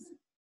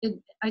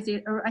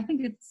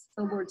think it's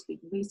the Lord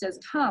speaking. He says,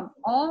 come,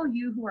 all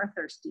you who are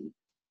thirsty,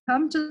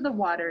 come to the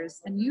waters,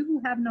 and you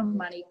who have no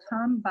money,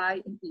 come buy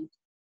and eat.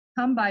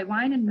 Come buy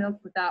wine and milk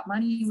without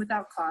money,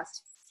 without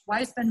cost.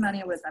 Why spend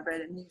money on without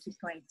bread? And he keeps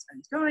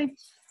going.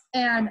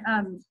 And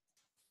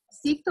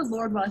seek the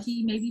Lord while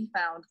he may be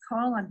found.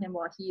 Call on him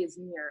while he is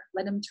near.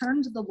 Let him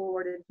turn to the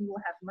Lord, and he will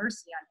have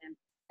mercy on him,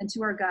 and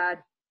to our God,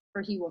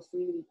 for he will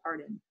freely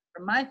pardon.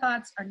 For my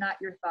thoughts are not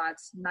your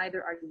thoughts,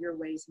 neither are your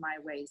ways my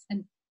ways.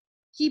 And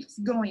keeps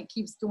going.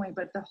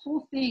 But the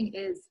whole thing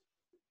is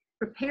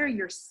prepare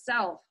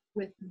yourself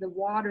with the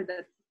water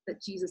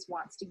that Jesus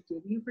wants to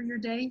give you for your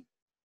day,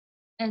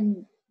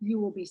 and you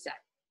will be set.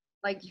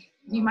 Like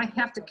you might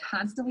have to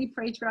constantly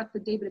pray throughout the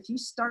day, but if you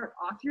start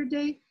off your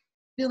day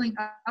filling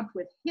up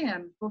with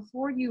him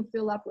before you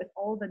fill up with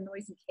all the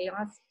noise and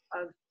chaos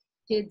of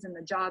kids and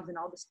the jobs and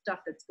all the stuff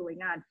that's going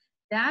on,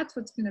 that's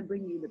what's going to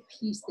bring you the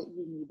peace that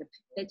you need.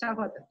 They talk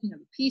about the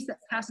peace that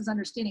passes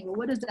understanding. Well,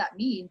 what does that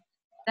mean?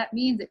 That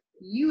means that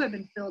you have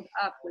been filled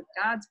up with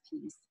God's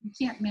peace. You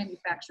can't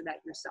manufacture that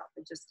yourself.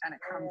 It just kind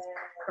of comes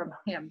from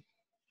him.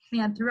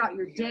 And throughout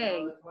your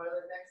day,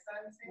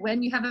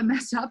 when you have a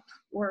mess up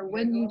or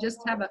when you just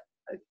have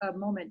a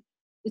moment,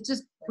 it's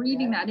just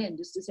breathing that in,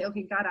 just to say,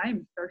 okay, God, I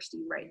am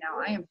thirsty right now.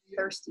 I am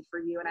thirsty for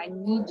you, and I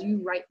need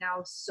you right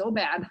now so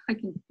bad. I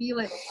can feel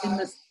it in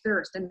this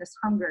thirst and this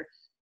hunger.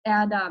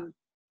 And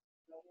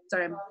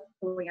sorry, I'm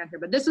going on here,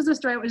 but this was a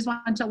story. I just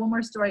want to tell one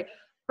more story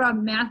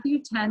from Matthew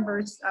 10,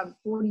 verse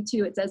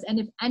 42. It says, and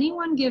if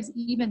anyone gives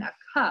even a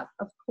cup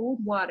of cold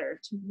water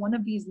to one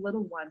of these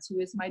little ones who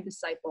is my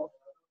disciple,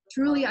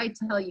 truly, I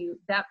tell you,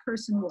 that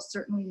person will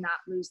certainly not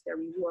lose their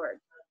reward.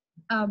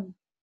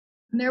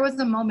 And there was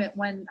a moment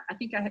when I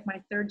think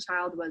my third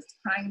child was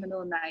crying in the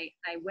middle of the night.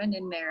 I went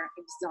in there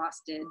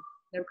exhausted.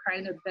 They're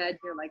crying in bed.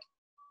 They're like,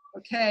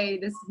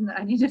 okay,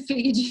 I need to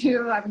feed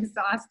you. I'm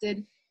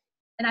exhausted.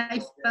 And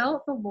I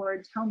felt the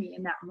Lord tell me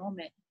in that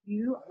moment,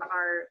 you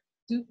are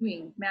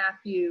doing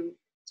Matthew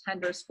 10,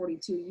 verse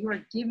 42. You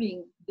are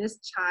giving this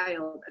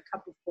child a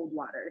cup of cold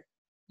water.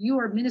 You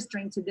are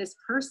ministering to this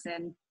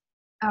person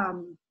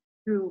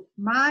through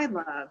my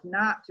love,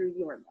 not through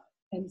your love.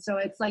 And so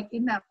it's like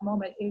in that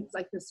moment, it's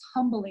like this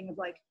humbling of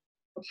like,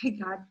 okay,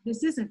 God,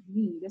 this isn't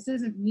me. This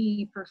isn't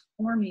me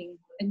performing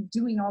and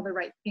doing all the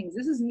right things.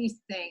 This is me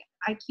saying,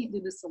 I can't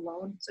do this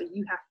alone, so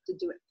you have to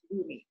do it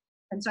through me.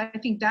 And so I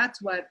think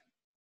that's what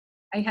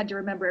I had to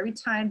remember every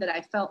time that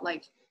I felt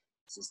like,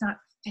 this is not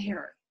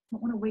fair. I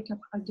don't want to wake up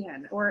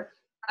again. Or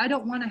I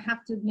don't want to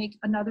have to make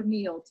another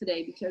meal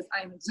today because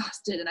I'm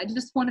exhausted and I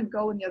just want to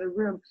go in the other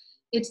room.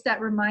 It's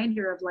that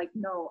reminder of like,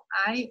 no,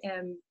 I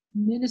am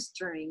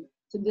ministering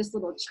to this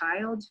little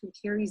child who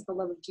carries the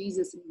love of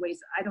Jesus in ways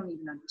that I don't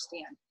even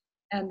understand.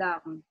 And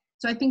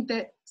so I think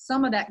that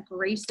some of that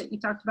grace that you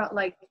talked about,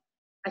 like,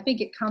 I think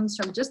it comes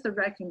from just the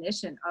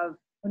recognition of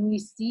when we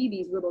see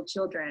these little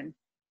children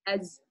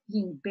as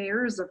being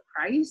bearers of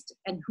Christ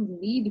and who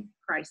need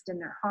Christ in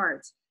their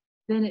hearts,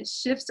 then it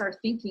shifts our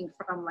thinking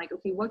from like,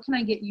 okay, what can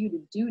I get you to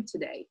do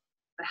today?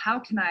 But how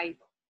can I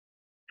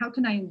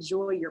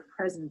enjoy your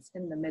presence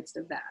in the midst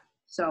of that?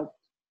 So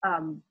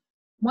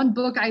one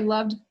book I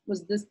loved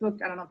was this book.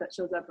 I don't know if that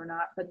shows up or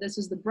not, but this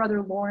is the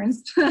Brother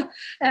Lawrence.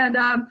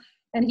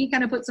 And he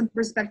kind of put some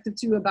perspective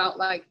too about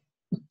like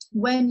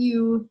when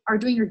you are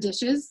doing your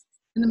dishes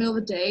in the middle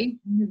of the day,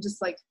 and you're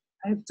just like,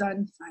 I've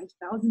done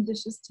 5,000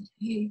 dishes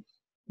today.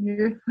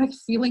 You're like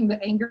feeling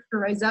the anger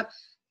rise up.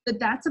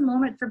 That's a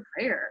moment for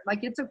prayer.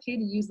 Like it's okay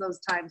to use those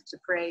times to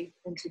pray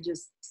and to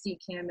just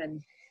seek him.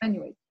 And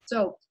anyway,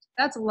 so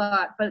that's a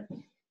lot, but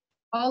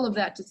all of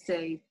that to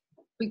say,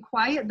 we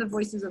quiet the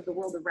voices of the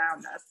world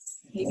around us.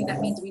 Maybe that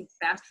means we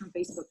fast from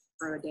Facebook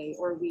for a day,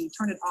 or we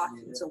turn it off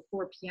until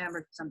 4 p.m.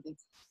 or something.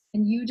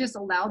 And you just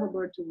allow the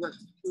Lord to work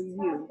through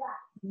you.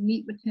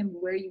 Meet with him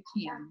where you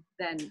can.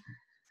 Then to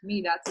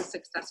me, that's a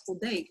successful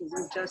day, because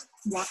you just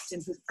walked in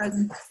his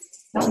presence,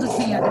 held his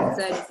hand and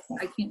said,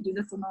 I can't do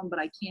this alone, but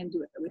I can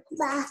do it with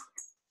you.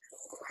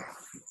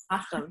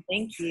 Awesome.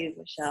 Thank you,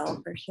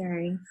 Michelle, for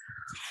sharing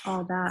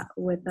all that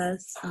with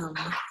us.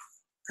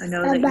 I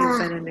know that you've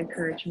been an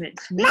encouragement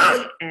to me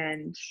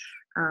and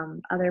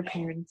other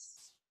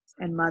parents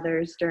and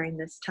mothers during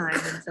this time.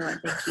 And so I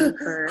thank you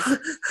for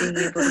being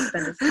able to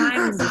spend this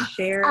time and to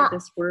share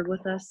this word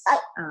with us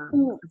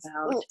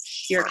about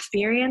your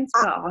experience,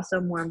 but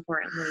also more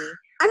importantly,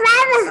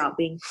 about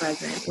being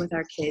present with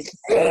our kids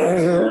and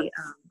really,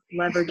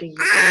 leveraging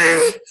this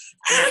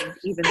time. And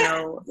even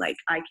though like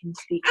I can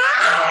speak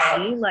for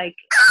me, like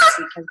this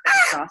week has been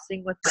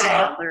exhausting with my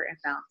toddler and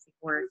balancing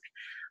work.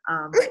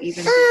 But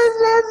even just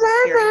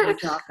hearing you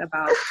talk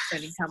about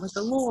spending time with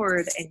the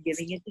Lord and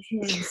giving it to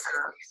him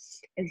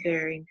is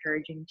very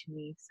encouraging to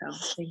me. So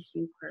thank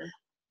you for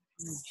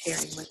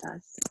sharing with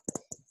us.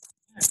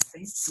 Yes,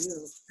 thank you.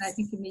 And I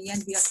think in the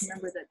end, we have to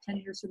remember that 10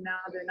 years from now,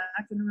 they're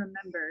not going to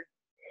remember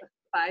the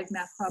 5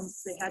 math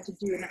problems they had to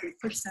do and that we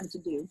pushed them to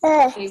do.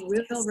 They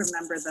will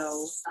remember,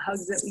 though, the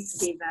hugs that we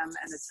gave them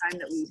and the time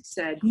that we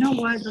said, you know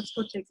what, let's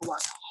go take a walk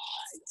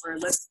outside, or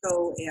let's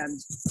go and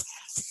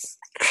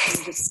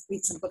just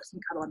read some books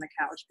and cuddle on the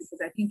couch. Because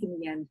I think in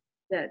the end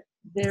that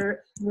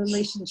their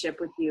relationship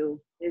with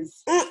you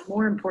is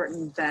more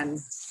important than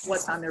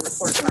what's on their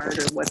report card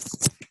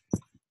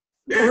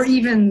or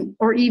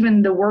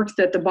even the work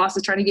that the boss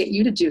is trying to get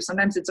you to do.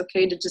 Sometimes it's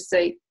okay to just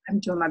say, I'm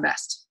doing my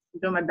best. I'm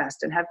doing my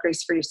best, and have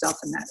grace for yourself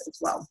in that as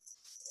well.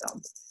 So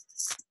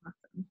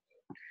awesome.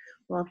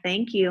 Well,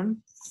 thank you.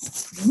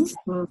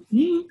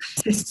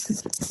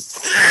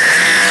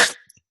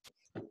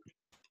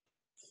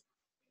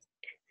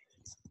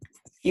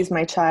 Excuse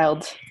my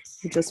child.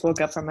 He just woke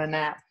up from a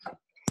nap.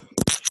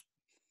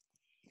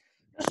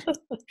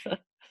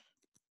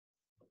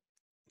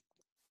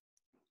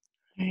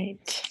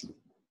 Right.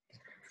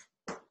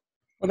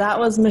 Well, that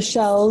was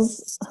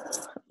Michelle's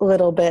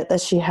little bit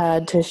that she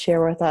had to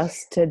share with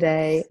us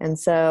today. And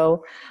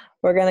so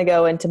we're going to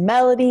go into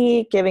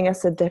Melody giving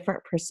us a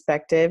different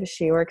perspective.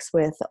 She works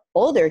with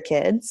older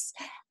kids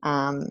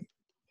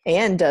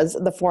and does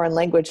the foreign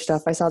language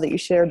stuff. I saw that you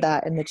shared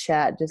that in the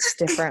chat, just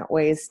different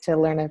ways to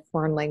learn a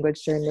foreign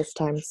language during this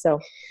time. So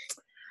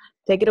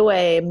take it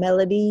away,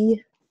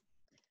 Melody.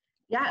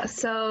 Yeah,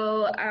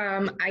 so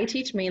I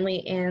teach mainly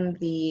in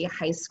the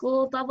high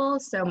school level.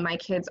 So my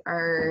kids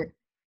are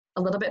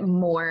a little bit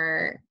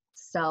more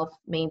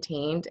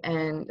self-maintained.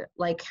 And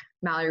like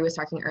Mallory was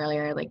talking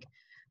earlier, like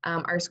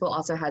our school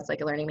also has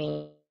like a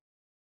learning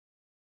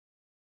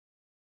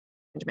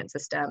management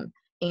system.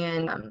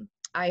 And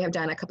I have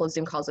done a couple of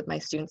Zoom calls with my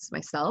students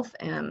myself.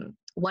 And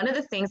one of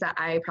the things that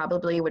I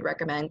probably would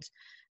recommend,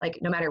 like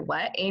no matter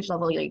what age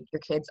level like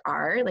your kids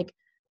are, like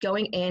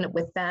going in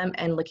with them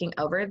and looking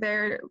over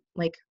their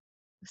like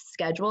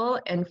schedule.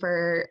 And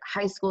for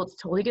high school, it's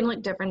totally gonna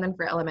look different than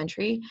for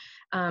elementary.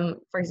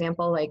 For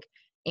example, like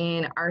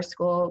in our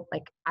school,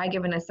 like I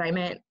give an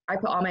assignment, I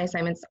put all my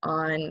assignments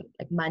on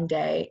like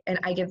Monday, and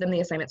I give them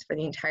the assignments for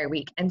the entire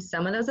week. And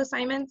some of those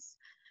assignments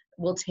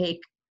will take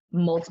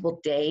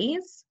multiple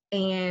days.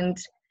 And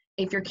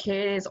if your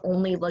kid is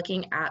only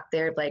looking at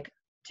their like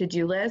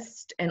to-do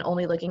list and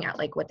only looking at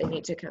like what they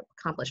need to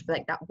accomplish for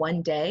like that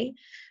one day,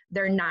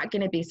 they're not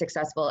going to be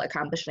successful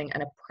accomplishing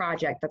in a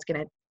project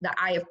that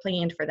I have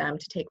planned for them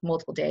to take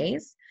multiple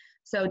days.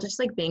 So just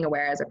like being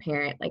aware as a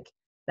parent, like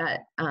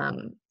that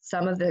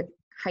some of the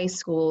high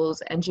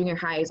schools and junior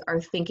highs are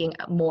thinking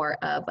more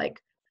of like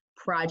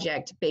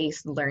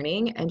project-based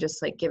learning and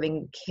just like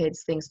giving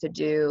kids things to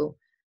do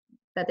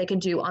that they can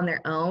do on their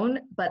own,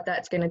 but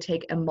that's going to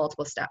take a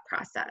multiple step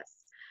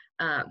process.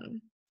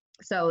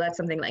 So that's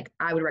something like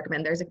I would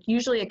recommend. There's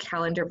usually a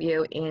calendar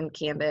view in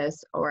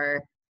Canvas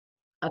or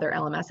other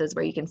LMSs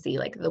where you can see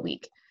like the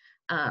week.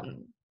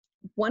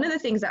 One of the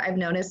things that I've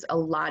noticed a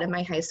lot of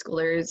my high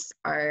schoolers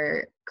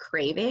are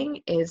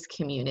craving is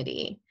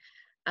community.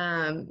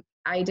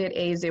 I did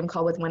a Zoom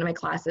call with one of my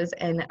classes,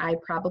 and I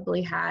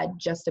probably had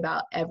just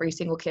about every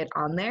single kid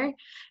on there.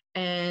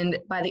 And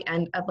by the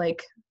end of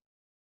like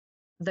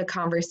the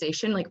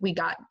conversation. Like we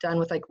got done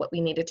with like what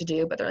we needed to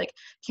do, but they're like,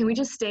 can we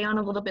just stay on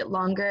a little bit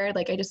longer?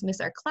 Like I just miss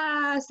our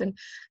class. And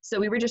so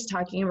we were just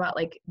talking about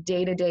like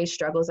day-to-day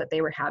struggles that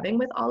they were having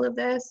with all of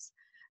this.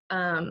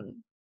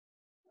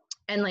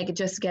 And like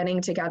just getting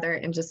together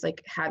and just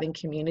like having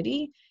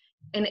community.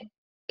 And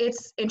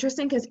it's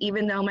interesting because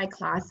even though my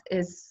class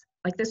is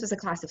like, this was a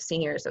class of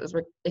seniors, it was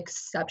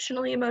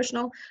exceptionally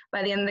emotional.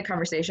 By the end of the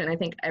conversation, I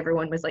think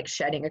everyone was like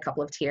shedding a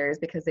couple of tears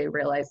because they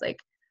realized like,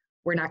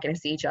 we're not going to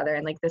see each other.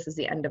 And like, this is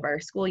the end of our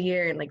school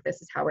year. And like,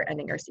 this is how we're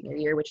ending our senior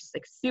year, which is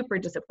like super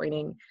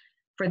disappointing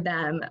for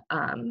them,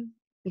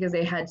 because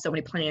they had so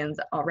many plans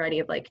already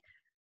of like,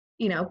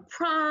 you know,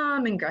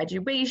 prom and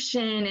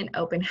graduation and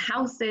open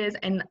houses.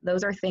 And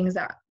those are things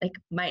that like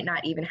might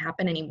not even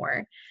happen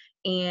anymore.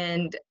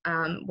 And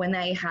when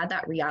they had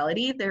that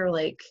reality, they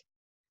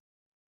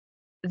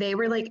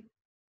were like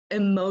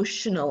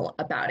emotional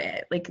about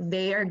it. Like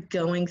they are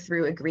going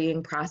through a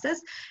grieving process.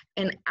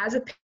 And as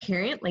a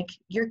parent, like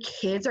your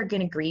kids are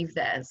going to grieve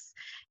this,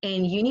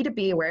 and you need to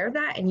be aware of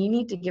that. And you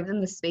need to give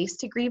them the space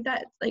to grieve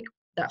that, like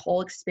that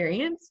whole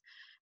experience.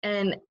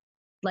 And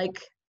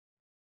like,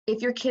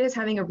 if your kid is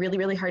having a really,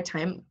 really hard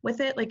time with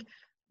it, like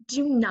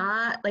do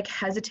not like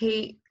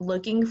hesitate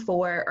looking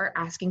for or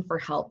asking for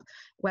help,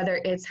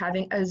 whether it's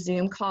having a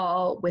Zoom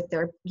call with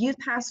their youth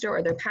pastor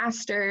or their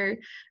pastor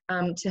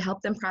to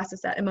help them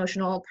process that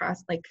emotional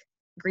like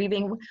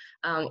grieving,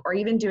 or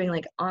even doing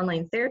like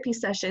online therapy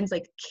sessions.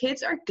 Like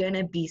kids are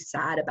gonna be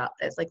sad about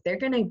this, like they're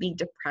gonna be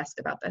depressed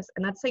about this.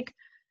 And that's like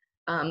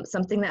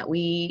something that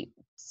we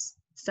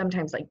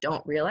sometimes like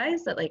don't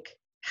realize, that like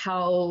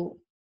how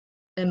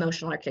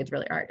emotional our kids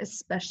really are,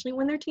 especially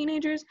when they're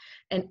teenagers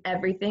and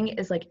everything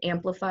is like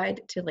amplified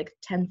to like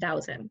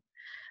 10,000.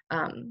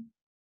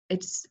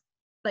 It's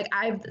like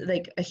I've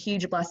like a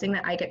huge blessing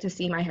that I get to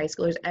see my high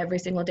schoolers every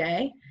single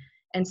day.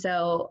 And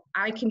so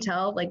I can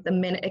tell like the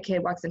minute a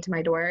kid walks into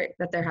my door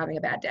that they're having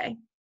a bad day.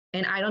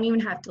 And I don't even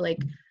have to like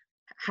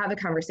have a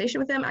conversation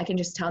with them. I can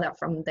just tell that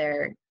from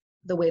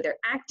the way they're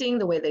acting,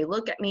 the way they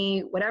look at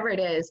me, whatever it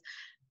is.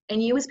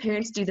 And you as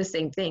parents do the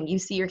same thing. You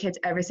see your kids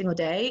every single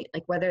day,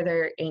 like whether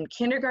they're in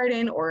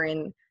kindergarten or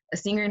in a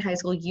senior in high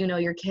school, you know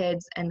your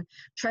kids, and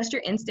trust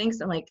your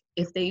instincts. And like,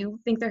 if they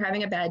think they're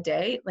having a bad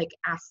day, like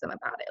ask them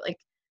about it. Like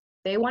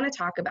they want to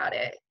talk about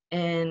it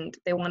and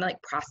they want to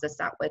like process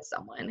that with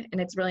someone. And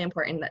it's really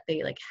important that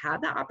they like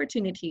have that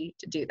opportunity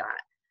to do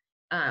that.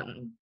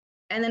 And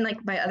then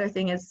like my other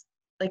thing is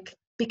like,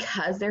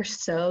 because they're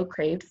so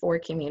craved for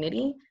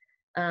community,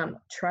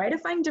 try to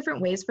find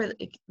different ways for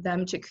like,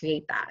 them to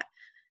create that.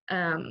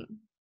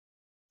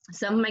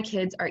 Some of my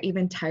kids are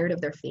even tired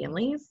of their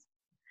families.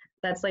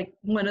 That's like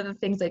one of the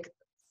things, like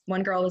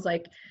one girl was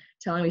like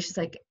telling me, she's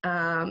like,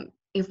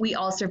 if we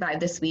all survive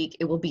this week,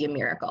 it will be a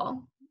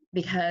miracle,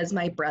 because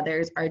my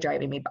brothers are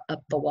driving me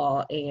up the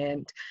wall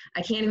and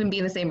I can't even be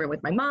in the same room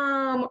with my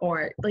mom,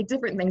 or like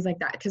different things like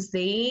that, because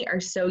they are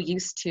so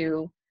used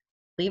to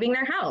leaving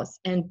their house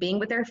and being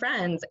with their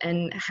friends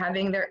and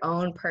having their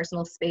own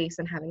personal space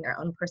and having their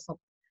own personal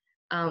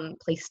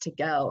place to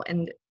go.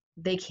 And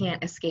they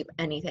can't escape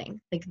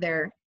anything. Like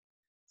they're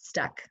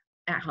stuck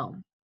at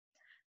home.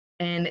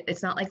 And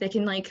it's not like they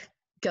can like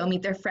go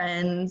meet their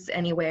friends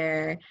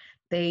anywhere.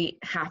 They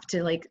have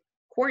to like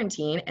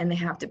quarantine and they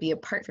have to be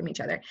apart from each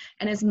other.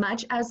 And as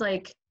much as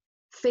like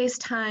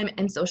FaceTime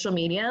and social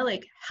media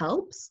like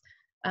helps,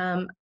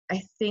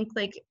 I think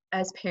like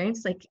as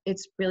parents, like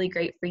it's really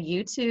great for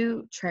you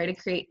to try to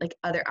create like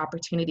other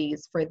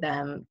opportunities for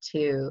them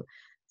to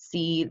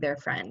see their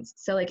friends.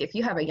 So like if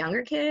you have a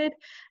younger kid,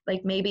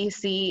 like maybe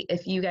see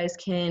if you guys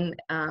can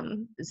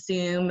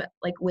Zoom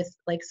like with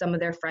like some of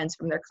their friends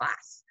from their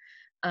class.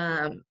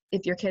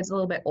 If your kid's a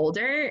little bit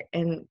older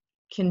and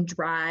can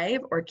drive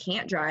or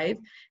can't drive,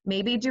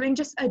 maybe doing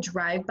just a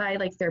drive by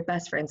like their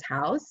best friend's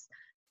house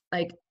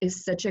like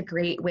is such a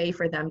great way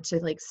for them to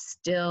like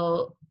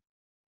still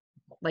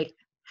like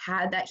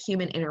have that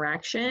human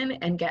interaction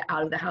and get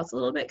out of the house a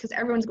little bit, because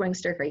everyone's going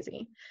stir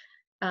crazy.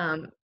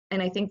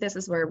 And I think this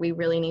is where we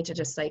really need to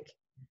just like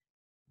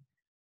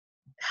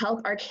help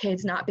our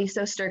kids not be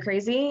so stir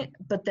crazy,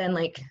 but then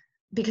like,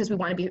 because we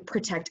want to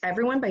protect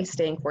everyone by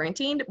staying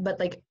quarantined, but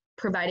like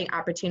providing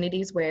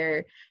opportunities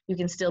where you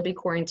can still be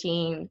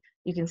quarantined,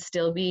 you can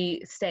still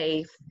be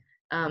safe,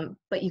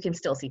 but you can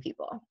still see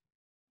people.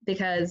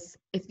 Because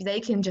if they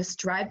can just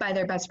drive by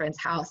their best friend's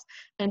house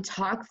and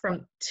talk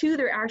to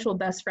their actual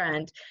best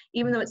friend,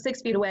 even though it's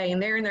 6 feet away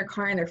and they're in their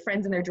car and their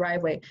friend's in their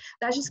driveway,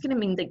 that's just going to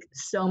mean like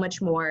so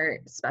much more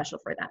special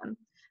for them.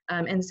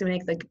 And it's going to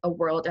make like a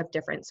world of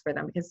difference for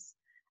them, because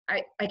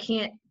I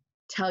can't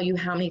tell you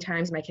how many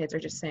times my kids are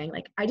just saying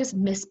like, I just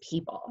miss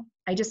people.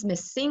 I just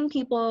miss seeing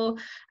people.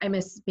 I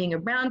miss being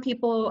around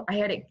people. I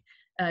had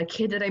a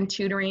kid that I'm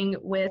tutoring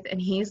with, and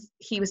he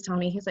was telling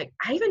me, he's like,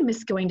 I even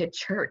miss going to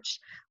church.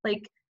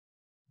 Like,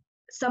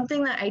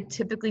 something that I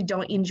typically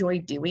don't enjoy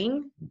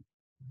doing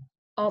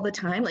all the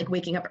time, like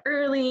waking up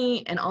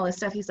early and all this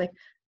stuff. He's like,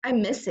 I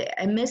miss it.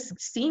 I miss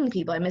seeing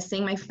people. I miss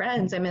seeing my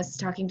friends. I miss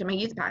talking to my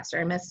youth pastor.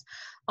 I miss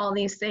all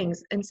these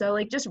things. And so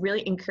like just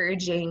really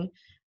encouraging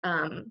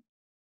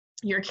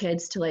your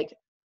kids to like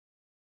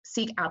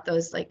seek out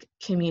those like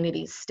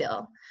communities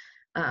still.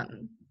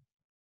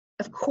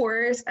 Of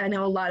course, I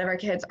know a lot of our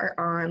kids are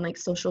on like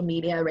social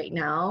media right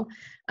now.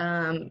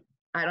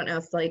 I don't know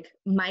if like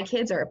my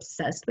kids are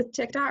obsessed with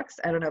TikToks.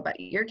 I don't know about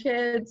your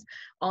kids.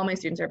 All my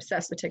students are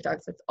obsessed with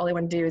TikToks. That's all they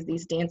want to do is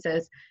these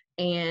dances.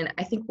 And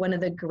I think one of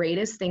the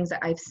greatest things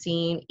that I've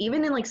seen,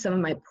 even in like some of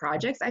my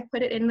projects, I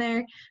put it in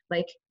there,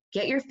 like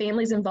get your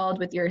families involved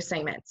with your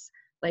assignments.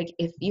 Like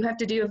if you have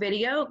to do a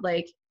video,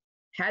 like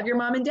have your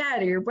mom and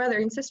dad or your brother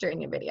and sister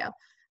in your video.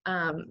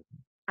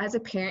 As a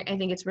parent, I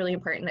think it's really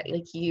important that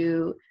like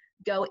you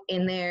go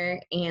in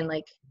there and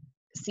like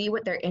see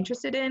what they're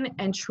interested in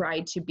and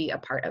try to be a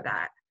part of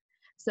that.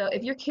 So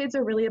if your kids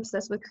are really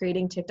obsessed with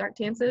creating TikTok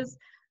dances,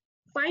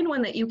 find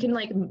one that you can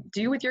like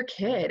do with your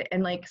kid.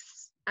 And like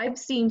I've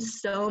seen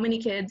so many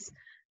kids,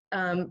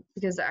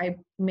 because I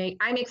make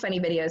funny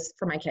videos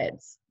for my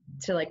kids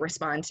to like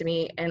respond to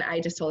me, and I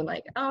just told them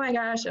like, oh my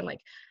gosh, I'm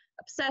like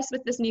obsessed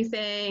with this new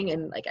thing,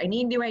 and like I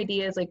need new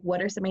ideas. Like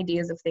what are some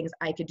ideas of things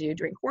I could do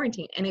during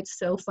quarantine? And it's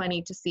so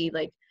funny to see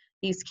like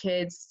these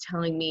kids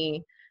telling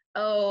me,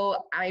 oh,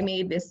 I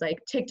made this like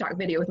TikTok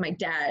video with my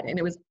dad and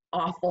it was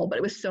awful, but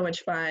it was so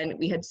much fun.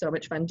 We had so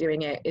much fun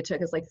doing it. It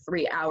took us like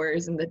 3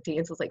 hours and the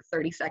dance was like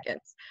 30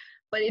 seconds.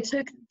 But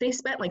they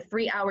spent like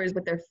 3 hours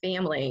with their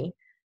family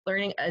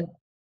learning a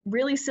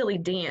really silly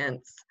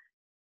dance,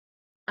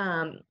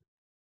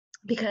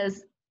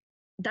 because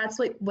that's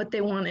what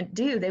they want to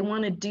do. They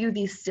want to do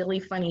these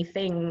silly, funny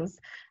things.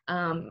 They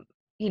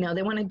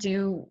want to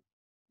do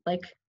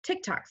like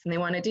TikToks and they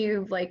want to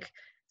do like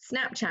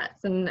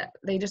Snapchats, and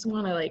they just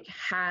want to like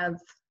have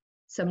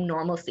some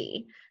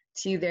normalcy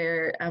to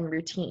their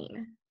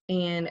routine.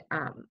 And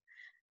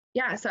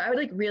so I would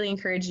like really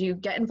encourage you,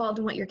 get involved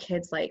in what your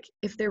kids like.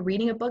 If they're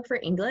reading a book for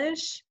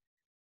English,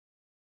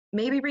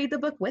 maybe read the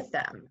book with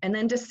them and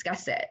then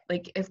discuss it.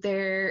 Like if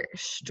they're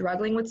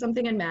struggling with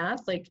something in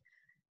math, like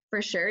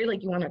for sure,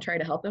 like you want to try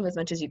to help them as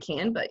much as you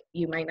can, but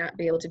you might not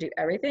be able to do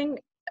everything.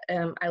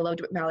 I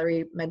loved what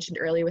Mallory mentioned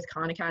earlier with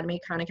Khan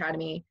Academy. Khan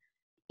Academy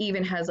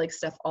even has like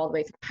stuff all the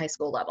way through high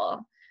school level.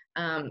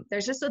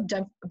 There's just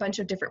a bunch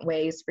of different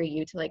ways for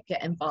you to like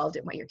get involved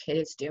in what your kid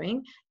is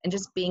doing and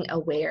just being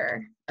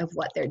aware of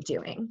what they're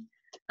doing.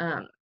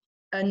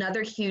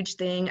 Another huge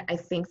thing I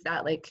think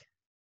that like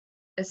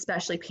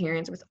especially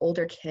parents with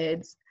older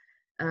kids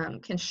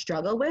can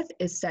struggle with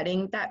is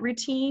setting that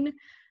routine.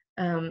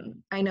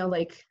 I know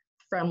like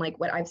from like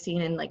what I've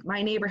seen in like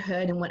my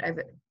neighborhood and what I've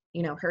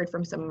heard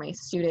from some of my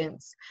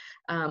students,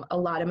 a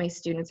lot of my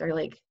students are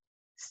like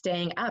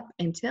staying up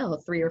until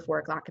 3 or 4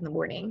 o'clock in the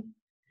morning.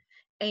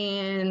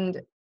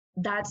 And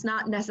that's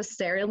not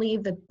necessarily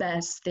the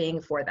best thing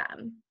for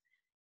them.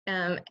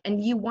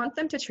 And you want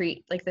them to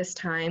treat like this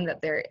time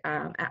that they're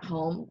at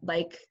home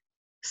like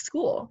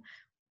school.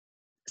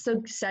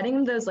 So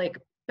setting those like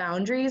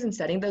boundaries and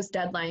setting those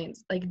deadlines,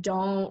 like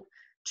don't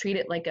treat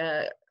it like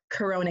a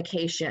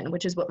coronacation,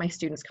 which is what my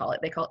students call it.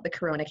 They call it the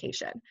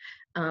coronacation.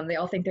 They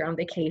all think they're on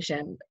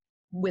vacation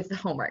with the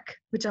homework,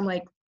 which I'm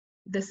like,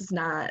 this is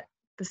not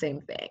the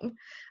same thing.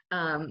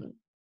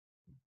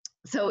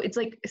 So it's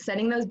like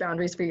setting those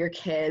boundaries for your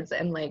kids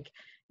and like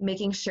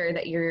making sure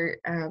that your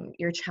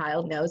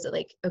child knows that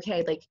like,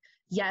 okay, like,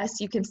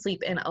 yes, you can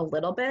sleep in a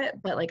little bit,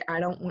 but like,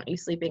 I don't want you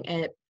sleeping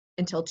in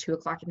until 2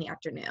 o'clock in the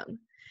afternoon.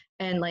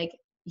 And like,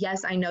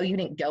 yes, I know you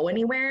didn't go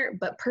anywhere,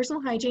 but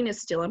personal hygiene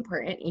is still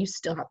important. You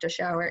still have to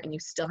shower and you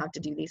still have to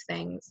do these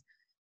things.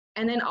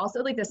 And then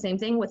also like the same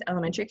thing with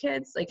elementary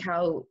kids, like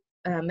how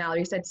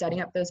Mallory said,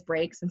 setting up those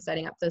breaks and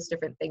setting up those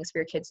different things for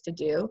your kids to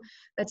do.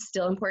 That's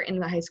still important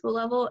in the high school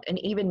level and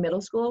even middle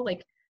school.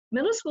 Like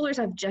middle schoolers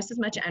have just as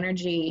much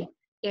energy,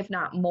 if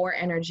not more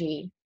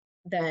energy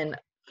than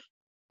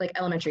like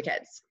elementary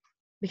kids,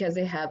 because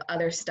they have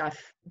other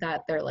stuff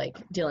that they're like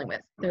dealing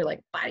with. Their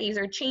like bodies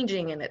are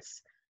changing and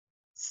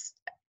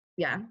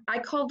I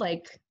call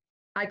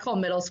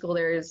middle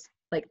schoolers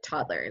like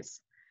toddlers.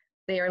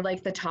 They are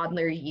like the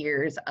toddler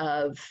years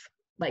of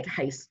like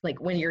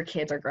like when your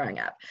kids are growing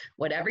up.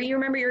 Whatever you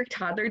remember your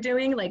toddler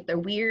doing, like the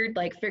weird,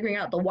 like figuring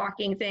out the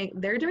walking thing,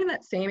 they're doing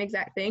that same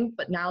exact thing,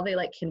 but now they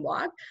like can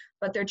walk,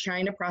 but they're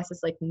trying to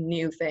process like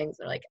new things.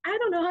 They're like, I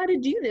don't know how to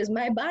do this.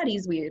 My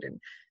body's weird. And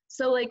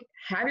so like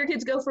have your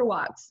kids go for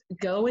walks,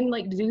 go and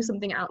like do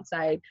something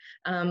outside.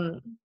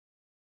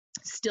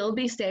 Still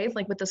be safe,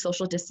 like with the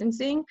social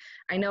distancing.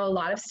 I know a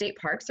lot of state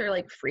parks are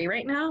like free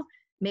right now.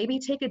 Maybe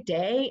take a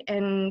day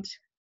and,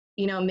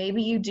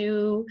 maybe you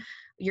do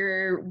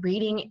your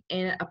reading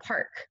in a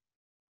park,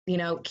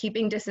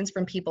 keeping distance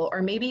from people,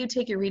 or maybe you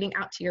take your reading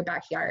out to your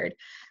backyard,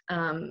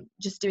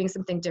 just doing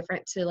something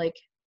different to like,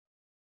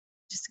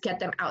 just get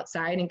them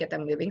outside and get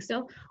them moving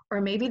still.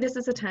 Or maybe this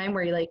is a time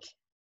where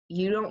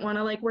you don't want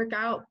to like work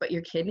out, but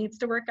your kid needs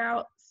to work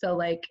out. So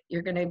like,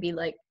 you're going to be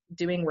like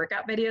doing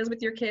workout videos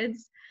with your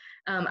kids.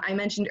 I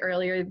mentioned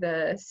earlier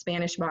the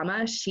Spanish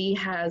Mama. She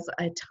has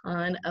a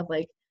ton of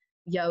like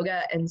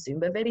yoga and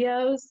Zumba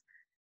videos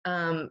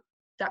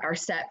that are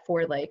set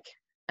for like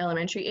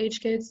elementary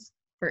age kids.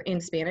 or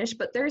in Spanish,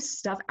 but there's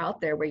stuff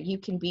out there where you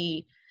can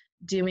be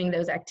doing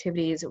those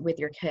activities with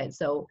your kids.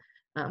 So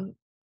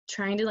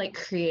trying to like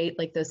create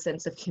like those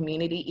sense of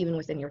community even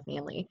within your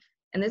family.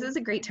 And this is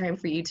a great time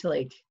for you to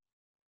like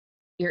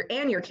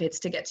your kids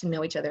to get to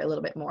know each other a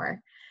little bit more.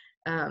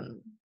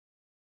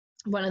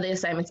 One of the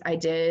assignments I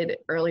did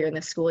earlier in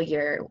the school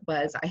year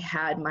was I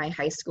had my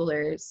high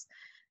schoolers,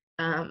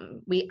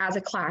 we as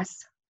a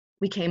class,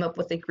 we came up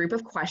with a group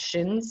of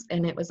questions,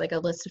 and it was like a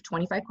list of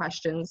 25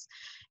 questions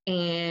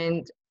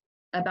and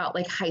about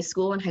like high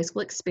school and high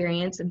school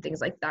experience and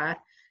things like that.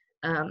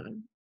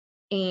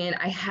 And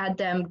I had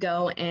them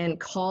go and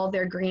call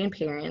their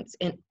grandparents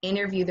and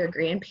interview their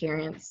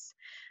grandparents,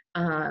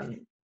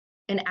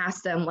 and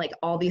ask them like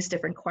all these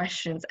different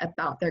questions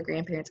about their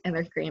grandparents and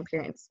their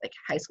grandparents' like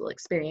high school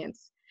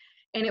experience.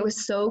 And it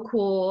was so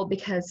cool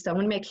because some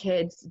of my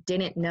kids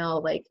didn't know,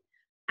 like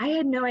I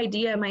had no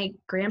idea my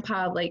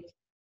grandpa like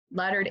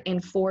lettered in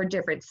 4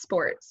 different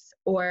sports,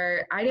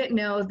 or I didn't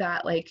know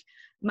that like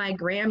my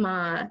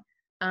grandma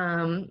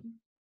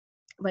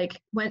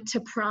like went to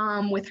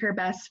prom with her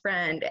best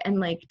friend and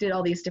like did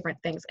all these different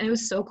things. And it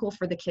was so cool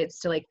for the kids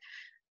to like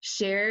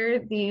share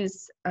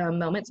these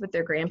moments with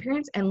their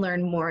grandparents and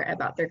learn more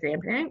about their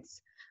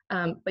grandparents.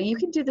 But you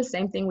can do the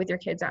same thing with your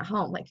kids at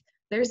home. Like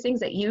there's things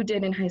that you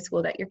did in high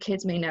school that your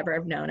kids may never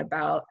have known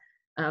about,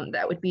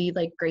 that would be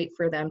like great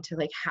for them to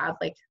like have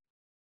like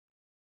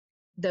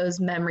those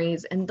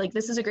memories. And like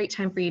this is a great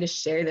time for you to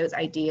share those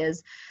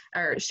ideas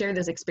or share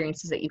those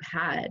experiences that you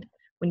had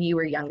when you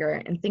were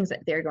younger and things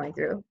that they're going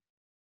through.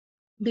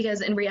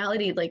 Because in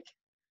reality, like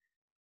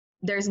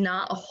there's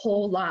not a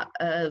whole lot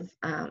of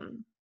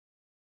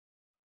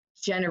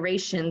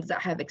generations that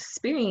have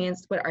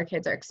experienced what our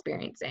kids are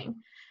experiencing.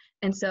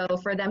 And so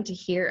for them to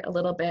hear a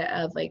little bit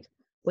of like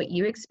what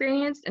you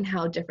experienced and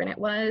how different it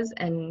was.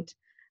 And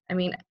I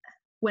mean,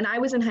 when I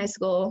was in high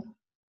school,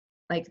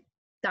 like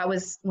that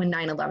was when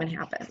 9/11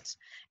 happened.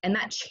 And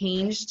that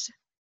changed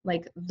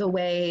like the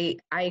way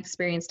I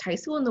experienced high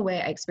school and the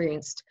way I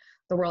experienced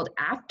the world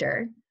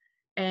after.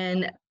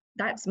 And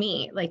that's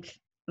me. Like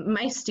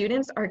my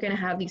students are going to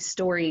have these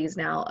stories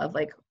now of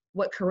like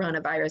what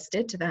coronavirus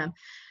did to them,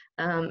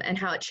 and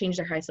how it changed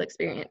their high school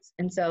experience.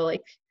 And so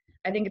like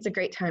I think it's a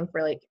great time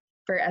for like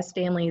for as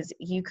families,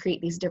 you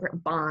create these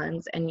different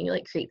bonds and you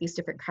like create these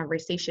different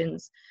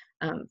conversations,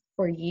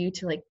 for you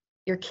to like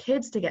your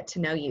kids to get to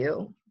know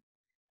you,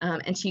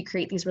 and to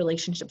create these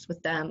relationships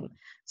with them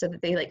so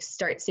that they like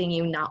start seeing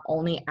you not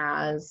only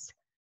as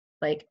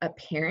like a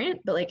parent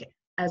but like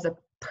as a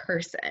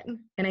person.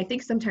 And I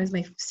think sometimes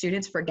my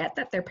students forget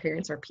that their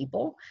parents are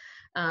people.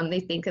 They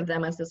think of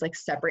them as this like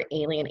separate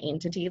alien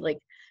entity. Like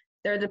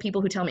they're the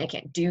people who tell me I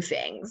can't do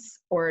things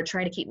or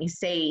try to keep me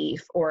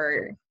safe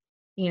or,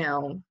 you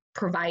know,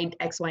 provide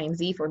X, Y, and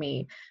Z for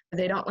me. But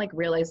they don't like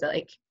realize that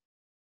like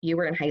you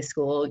were in high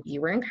school,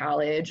 you were in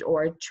college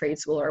or trade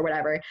school or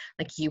whatever,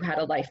 like you had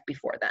a life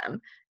before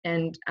them.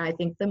 And I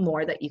think the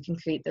more that you can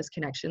create those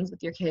connections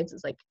with your kids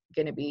is like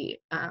going to be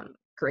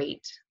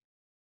great.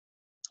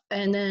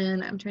 And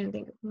then I'm trying to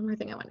think of one more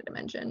thing I wanted to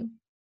mention.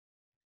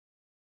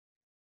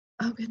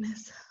 Oh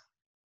goodness.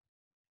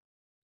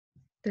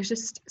 There's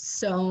just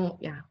so,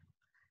 yeah.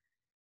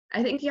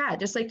 I think, yeah,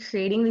 just like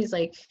creating these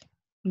like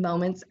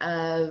moments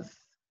of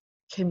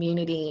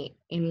community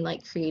in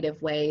like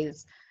creative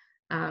ways.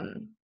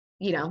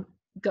 You know,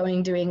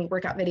 doing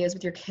workout videos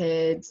with your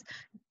kids,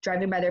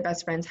 driving by their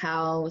best friend's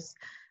house,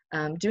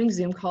 doing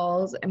Zoom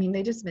calls. I mean,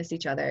 they just miss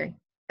each other.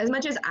 As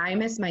much as I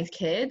miss my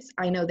kids,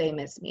 I know they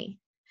miss me.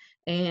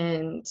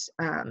 And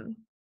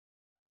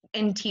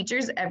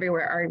teachers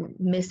everywhere are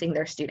missing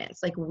their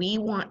students. Like we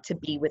want to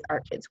be with our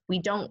kids. We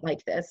don't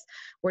like this.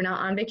 We're not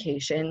on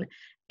vacation.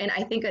 And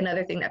I think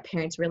another thing that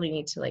parents really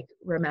need to like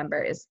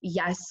remember is,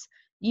 yes,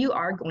 you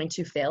are going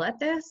to fail at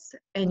this.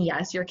 And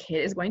yes, your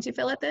kid is going to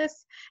fail at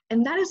this.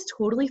 And that is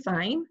totally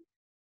fine.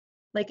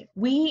 Like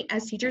we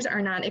as teachers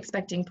are not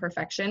expecting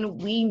perfection.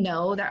 We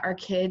know that our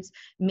kids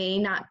may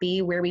not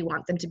be where we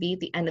want them to be at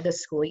the end of the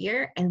school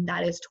year. And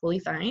that is totally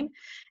fine.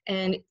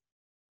 And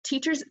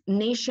teachers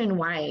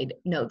nationwide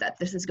know that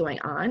this is going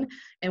on.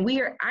 And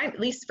at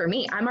least for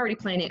me, I'm already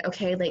planning,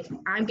 okay, like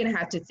I'm going to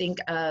have to think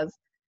of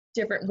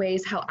different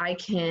ways how I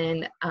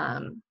can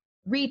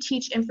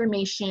reteach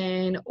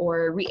information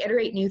or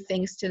reiterate new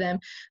things to them.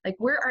 Like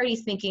we're already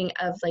thinking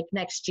of like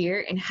next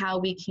year and how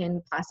we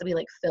can possibly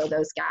like fill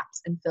those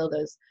gaps and fill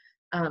those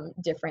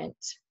different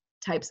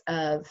types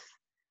of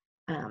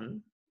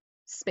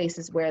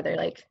spaces where they're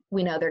like,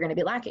 we know they're going to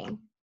be lacking.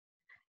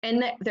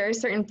 And there are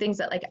certain things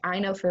that like I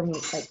know for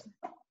like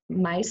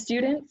my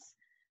students,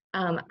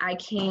 I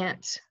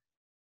can't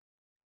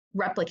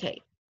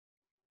replicate.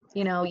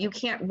 You know, you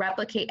can't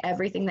replicate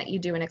everything that you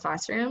do in a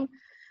classroom,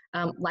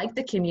 like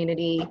the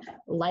community,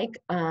 like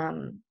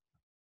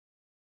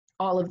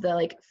all of the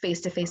like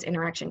face-to-face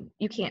interaction.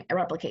 You can't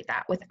replicate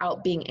that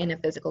without being in a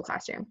physical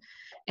classroom.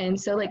 And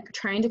so like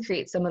trying to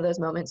create some of those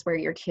moments where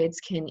your kids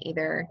can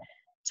either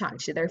talk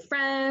to their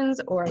friends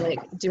or like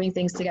doing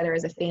things together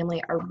as a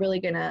family are really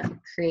gonna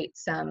create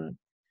some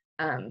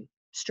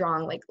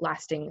strong, like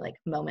lasting like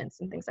moments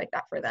and things like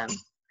that for them.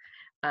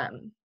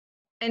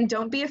 And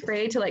don't be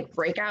afraid to like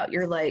break out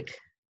your like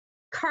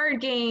card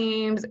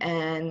games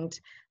and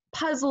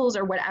puzzles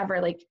or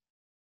whatever. Like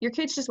your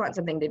kids just want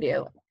something to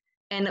do.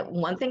 And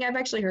one thing I've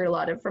actually heard a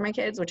lot of from my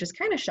kids, which is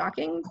kind of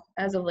shocking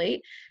as of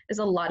late, is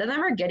a lot of them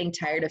are getting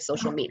tired of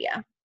social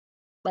media.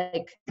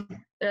 Like,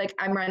 they're like,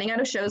 I'm running out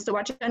of shows to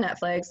watch on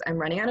Netflix. I'm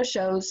running out of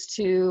shows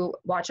to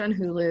watch on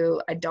Hulu.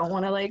 I don't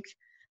want to like,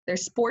 their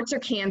sports are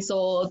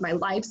canceled. My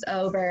life's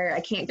over. I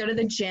can't go to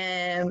the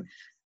gym.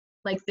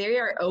 Like, they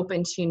are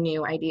open to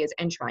new ideas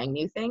and trying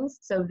new things.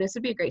 So this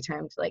would be a great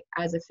time to like,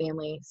 as a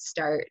family,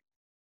 start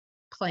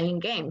playing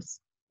games,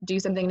 do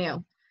something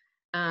new.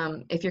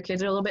 If your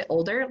kids are a little bit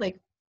older, like,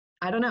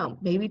 I don't know,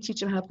 maybe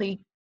teach them how to play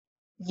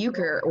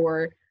euchre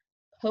or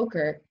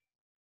poker.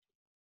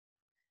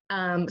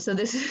 So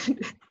this is,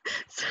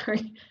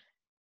 sorry,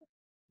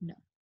 no.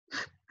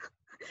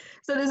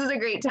 So this is a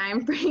great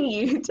time for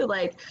you to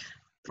like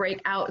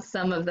break out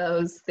some of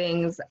those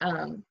things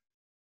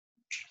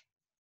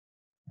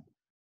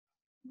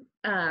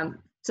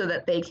so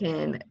that they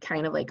can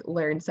kind of like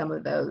learn some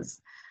of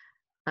those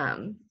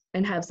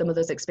and have some of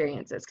those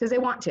experiences, because they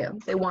want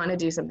to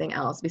do something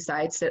else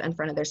besides sit in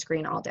front of their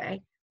screen all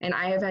day. And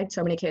I have had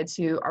so many kids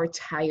who are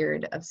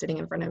tired of sitting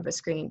in front of a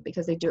screen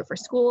because they do it for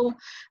school,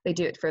 they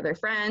do it for their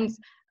friends,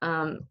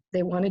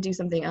 they want to do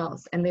something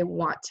else, and they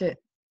want to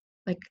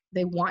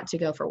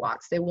go for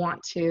walks. They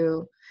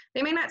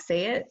may not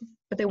say it,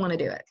 but they want to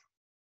do it.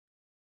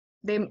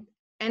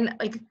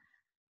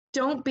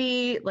 Don't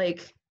be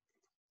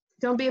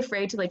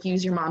afraid to like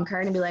use your mom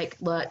card and be like,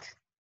 look,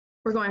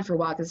 we're going for a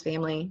walk as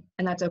family,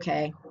 and that's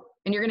okay.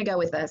 And you're going to go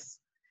with us,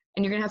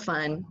 and you're going to have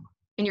fun,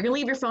 and you're going to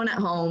leave your phone at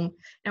home,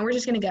 and we're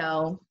just going to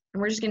go,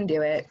 and we're just going to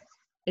do it.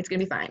 It's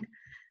going to be fine.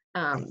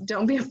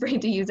 Don't be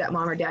afraid to use that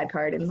mom or dad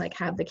card and like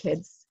have the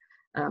kids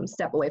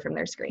step away from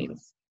their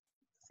screens.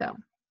 So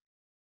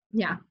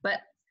yeah, but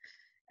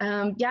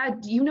yeah,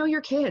 you know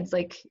your kids,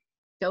 like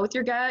go with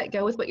your gut,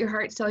 go with what your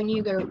heart's telling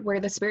you, go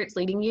where the Spirit's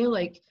leading you,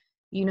 like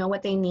you know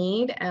what they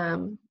need.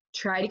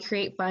 Try to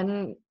create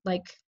fun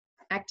like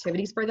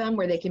activities for them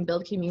where they can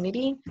build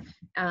community,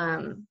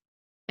 and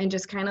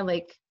just kind of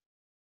like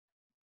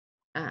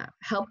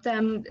help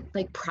them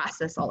like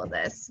process all of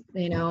this.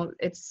 You know,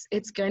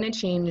 it's going to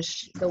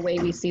change the way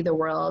we see the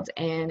world,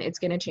 and it's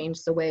going to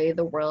change the way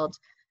the world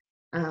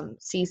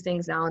sees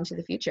things now into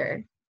the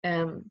future.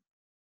 And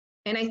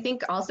I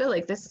think also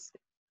like this,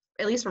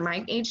 at least for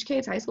my age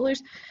kids, high schoolers,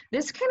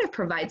 this kind of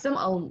provides them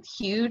a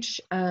huge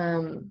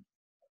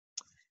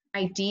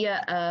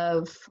idea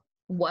of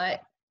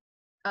what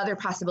other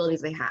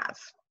possibilities they have.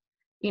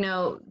 You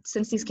know,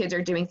 since these kids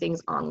are doing things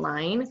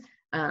online,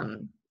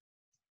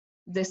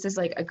 this is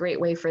like a great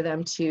way for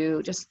them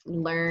to just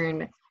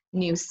learn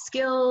new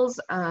skills.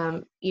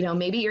 You know,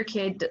 maybe your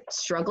kid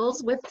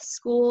struggles with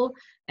school,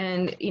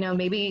 and you know,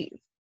 maybe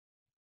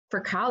for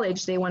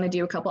college they want to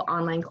do a couple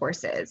online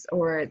courses,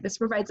 or this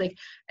provides like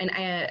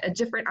a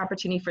different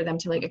opportunity for them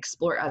to like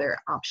explore other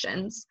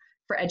options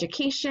for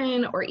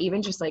education, or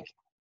even just like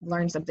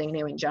learn something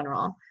new in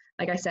general.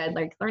 Like I said,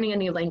 like learning a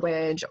new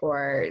language,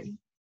 or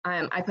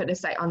I put a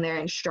site on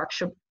there,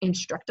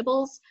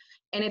 Instructables,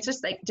 and it's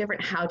just like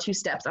different how-to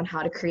steps on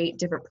how to create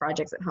different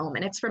projects at home.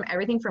 And it's from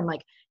everything from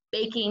like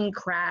baking,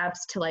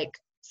 crafts to like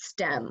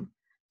STEM.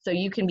 So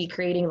you can be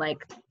creating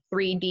like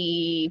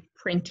 3D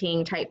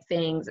printing type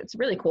things. It's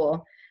really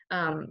cool.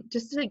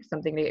 Just like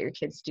something to get your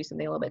kids to do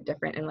something a little bit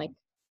different and like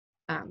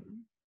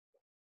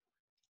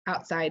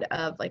outside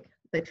of like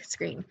the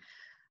screen.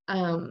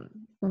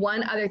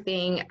 One other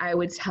thing I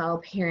would tell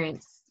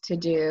parents to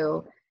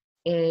do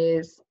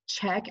is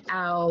check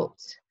out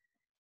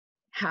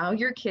how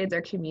your kids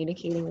are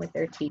communicating with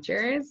their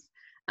teachers.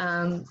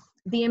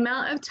 The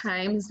amount of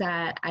times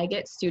that I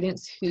get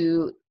students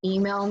who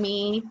email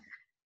me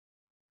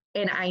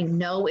and I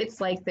know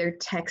it's like they're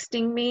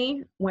texting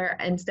me, where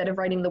instead of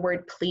writing the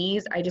word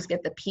please, I just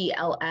get the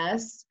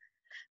PLS.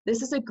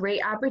 This is a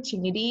great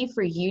opportunity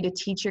for you to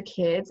teach your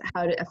kids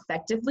how to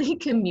effectively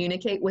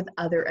communicate with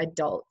other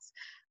adults.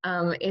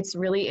 It's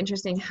really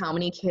interesting how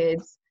many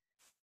kids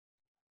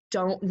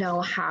don't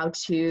know how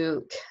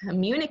to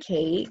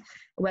communicate,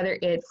 whether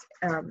it's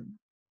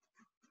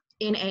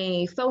in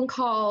a phone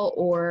call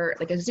or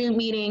like a Zoom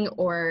meeting,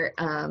 or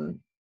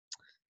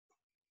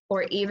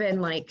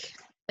even like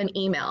an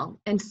email,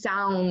 and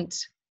sound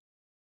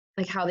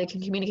like how they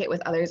can communicate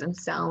with others and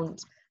sound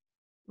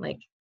like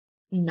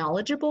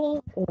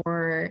knowledgeable,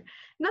 or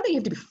not that you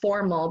have to be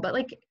formal, but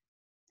like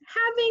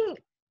having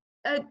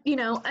a, you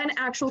know, an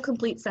actual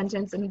complete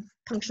sentence and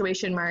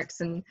punctuation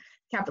marks and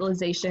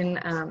capitalization.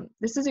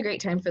 This is a great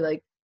time for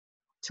like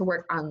to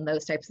work on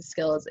those types of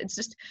skills. It's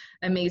just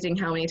amazing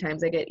how many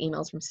times I get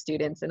emails from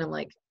students and I'm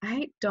like,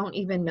 I don't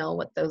even know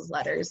what those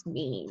letters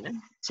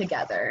mean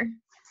together.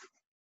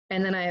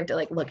 And then I have to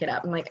like look it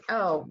up. I'm like,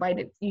 oh, why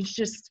did you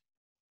just,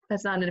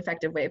 that's not an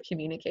effective way of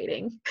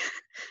communicating.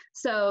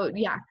 So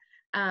yeah,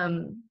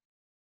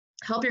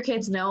 help your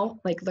kids know,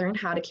 like learn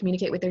how to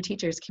communicate with their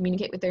teachers,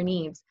 communicate with their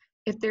needs,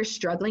 if they're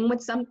struggling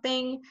with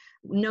something,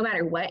 no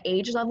matter what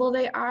age level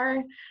they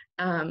are,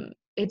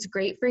 it's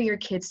great for your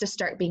kids to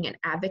start being an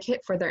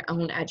advocate for their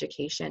own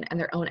education and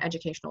their own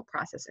educational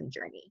process and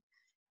journey.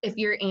 If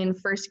you're in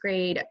first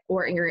grade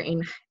or you're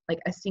in like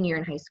a senior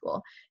in high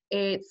school,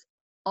 it's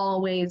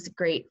always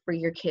great for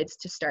your kids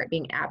to start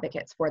being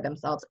advocates for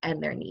themselves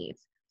and their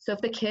needs. So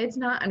if the kid's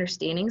not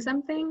understanding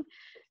something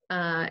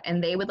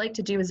and they would like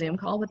to do a Zoom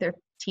call with their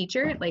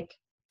teacher, like,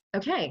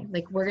 okay,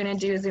 like we're gonna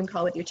do a Zoom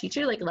call with your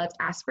teacher, like let's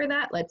ask for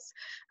that. Let's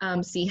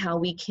see how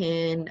we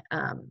can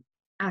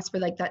ask for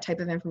like that type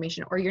of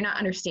information. Or you're not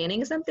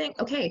understanding something,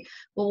 okay,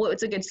 well,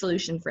 what's a good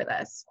solution for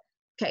this?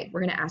 Okay,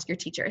 we're gonna ask your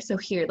teacher. So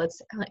here,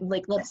 let's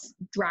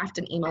draft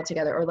an email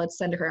together, or let's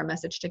send her a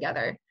message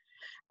together,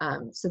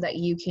 so that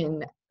you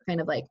can kind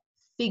of like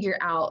figure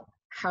out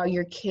how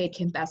your kid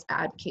can best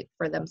advocate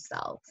for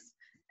themselves.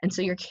 And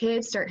so your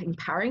kids start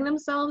empowering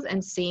themselves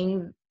and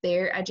seeing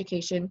their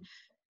education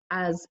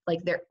as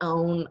like their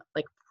own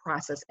like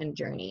process and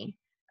journey.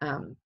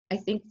 I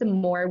think the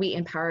more we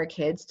empower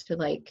kids to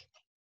like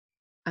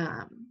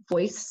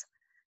voice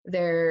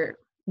their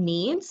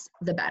needs,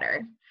 the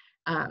better.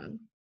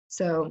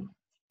 So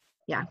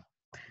yeah,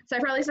 so I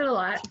probably said a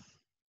lot.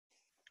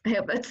 I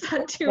hope that's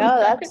not too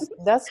much.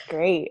 That's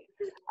great.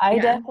 I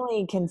Yeah.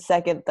 definitely can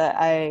second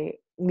that.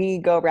 We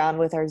go around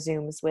with our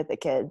Zooms with the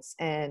kids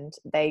and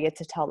they get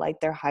to tell like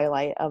their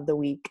highlight of the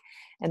week.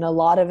 And a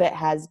lot of it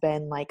has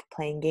been like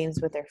playing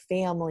games with their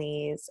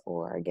families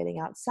or getting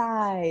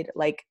outside.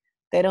 Like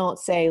they don't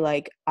say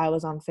like, I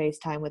was on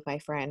FaceTime with my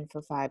friend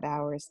for 5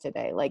 hours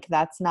today. Like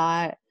that's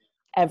not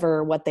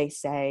ever what they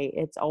say.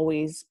 It's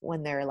always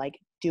when they're like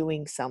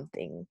doing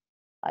something,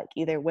 like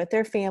either with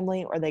their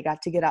family or they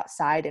got to get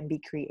outside and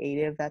be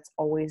creative. That's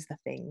always the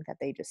thing that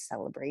they just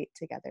celebrate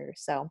together.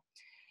 So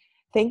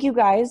thank you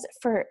guys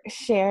for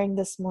sharing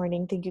this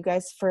morning. Thank you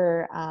guys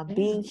for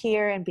being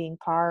here and being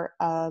part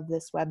of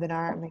this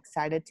webinar. I'm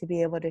excited to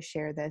be able to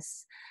share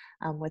this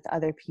with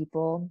other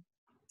people.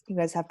 You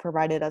guys have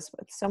provided us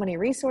with so many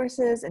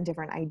resources and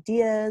different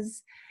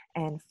ideas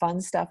and fun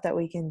stuff that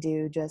we can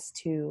do just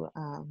to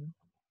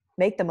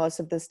make the most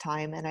of this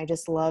time. And I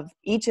just love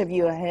each of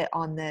you hit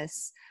on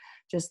this,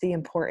 just the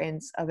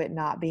importance of it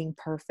not being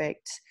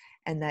perfect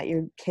and that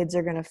your kids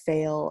are going to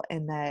fail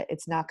and that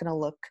it's not going to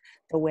look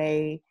the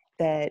way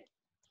that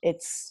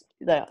it's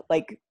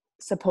like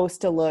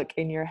supposed to look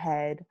in your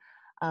head.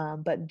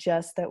 But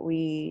just that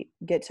we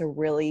get to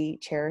really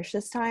cherish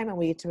this time and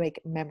we get to make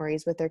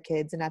memories with their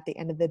kids. And at the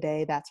end of the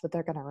day, that's what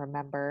they're going to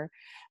remember.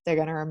 They're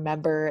going to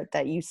remember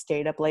that you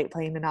stayed up late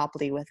playing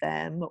Monopoly with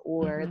them,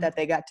 or that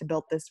they got to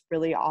build this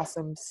really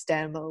awesome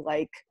STEM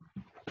like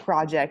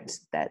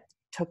project that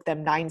took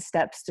them 9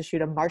 steps to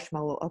shoot a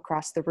marshmallow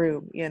across the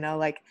room. You know,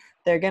 like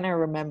they're going to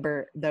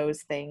remember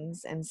those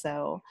things. And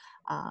so,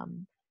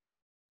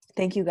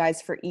 thank you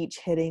guys for each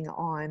hitting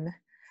on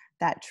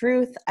that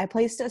truth. I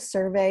placed a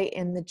survey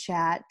in the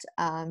chat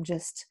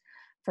just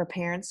for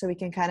parents so we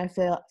can kind of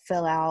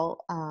fill out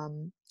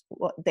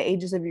what the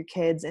ages of your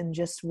kids and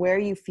just where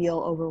you feel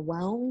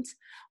overwhelmed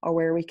or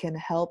where we can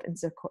help and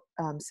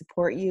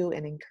support you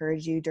and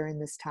encourage you during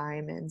this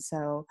time. And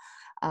so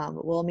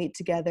we'll meet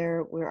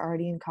together. We're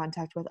already in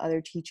contact with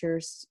other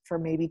teachers for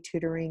maybe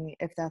tutoring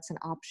if that's an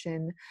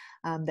option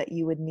that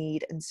you would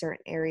need in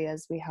certain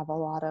areas. We have a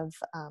lot of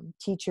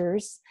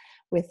teachers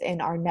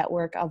within our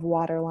network of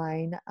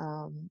Waterline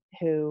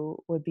who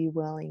would be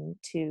willing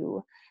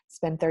to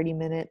spend 30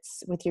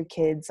 minutes with your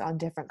kids on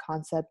different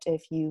concepts.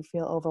 If you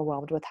feel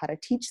overwhelmed with how to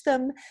teach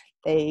them,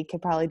 they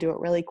could probably do it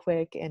really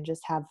quick and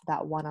just have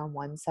that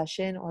one-on-one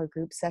session or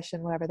group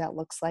session, whatever that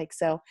looks like.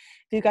 So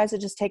if you guys would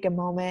just take a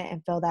moment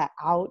and fill that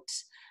out,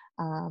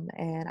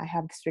 and I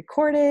have this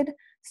recorded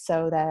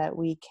so that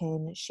we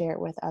can share it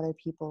with other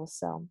people.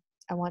 So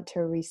I want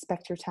to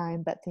respect your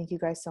time, but thank you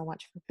guys so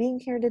much for being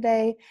here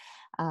today.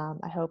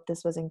 I hope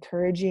this was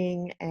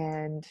encouraging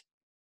and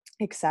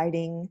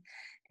exciting,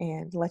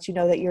 and let you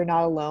know that you're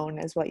not alone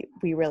is what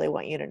we really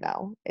want you to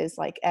know, is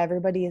like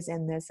everybody is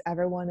in this.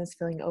 Everyone is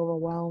feeling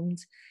overwhelmed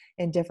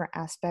in different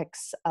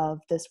aspects of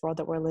this world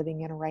that we're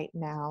living in right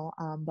now.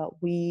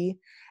 But we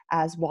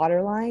as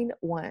Waterline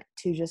want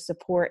to just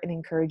support and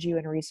encourage you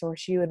and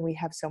resource you. And we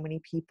have so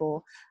many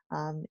people,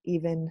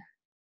 even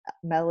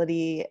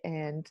Melody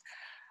and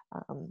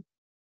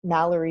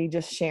Mallory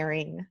just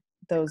sharing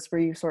those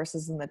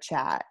resources in the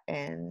chat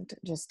and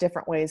just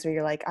different ways where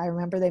you're like, I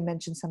remember they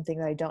mentioned something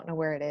that I don't know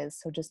where it is.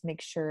 So just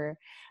make sure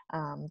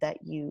that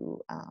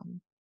you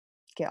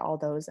get all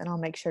those, and I'll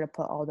make sure to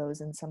put all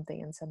those in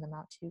something and send them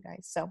out to you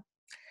guys. So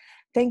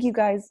thank you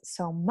guys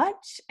so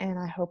much. And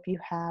I hope you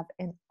have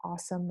an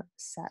awesome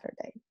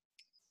Saturday.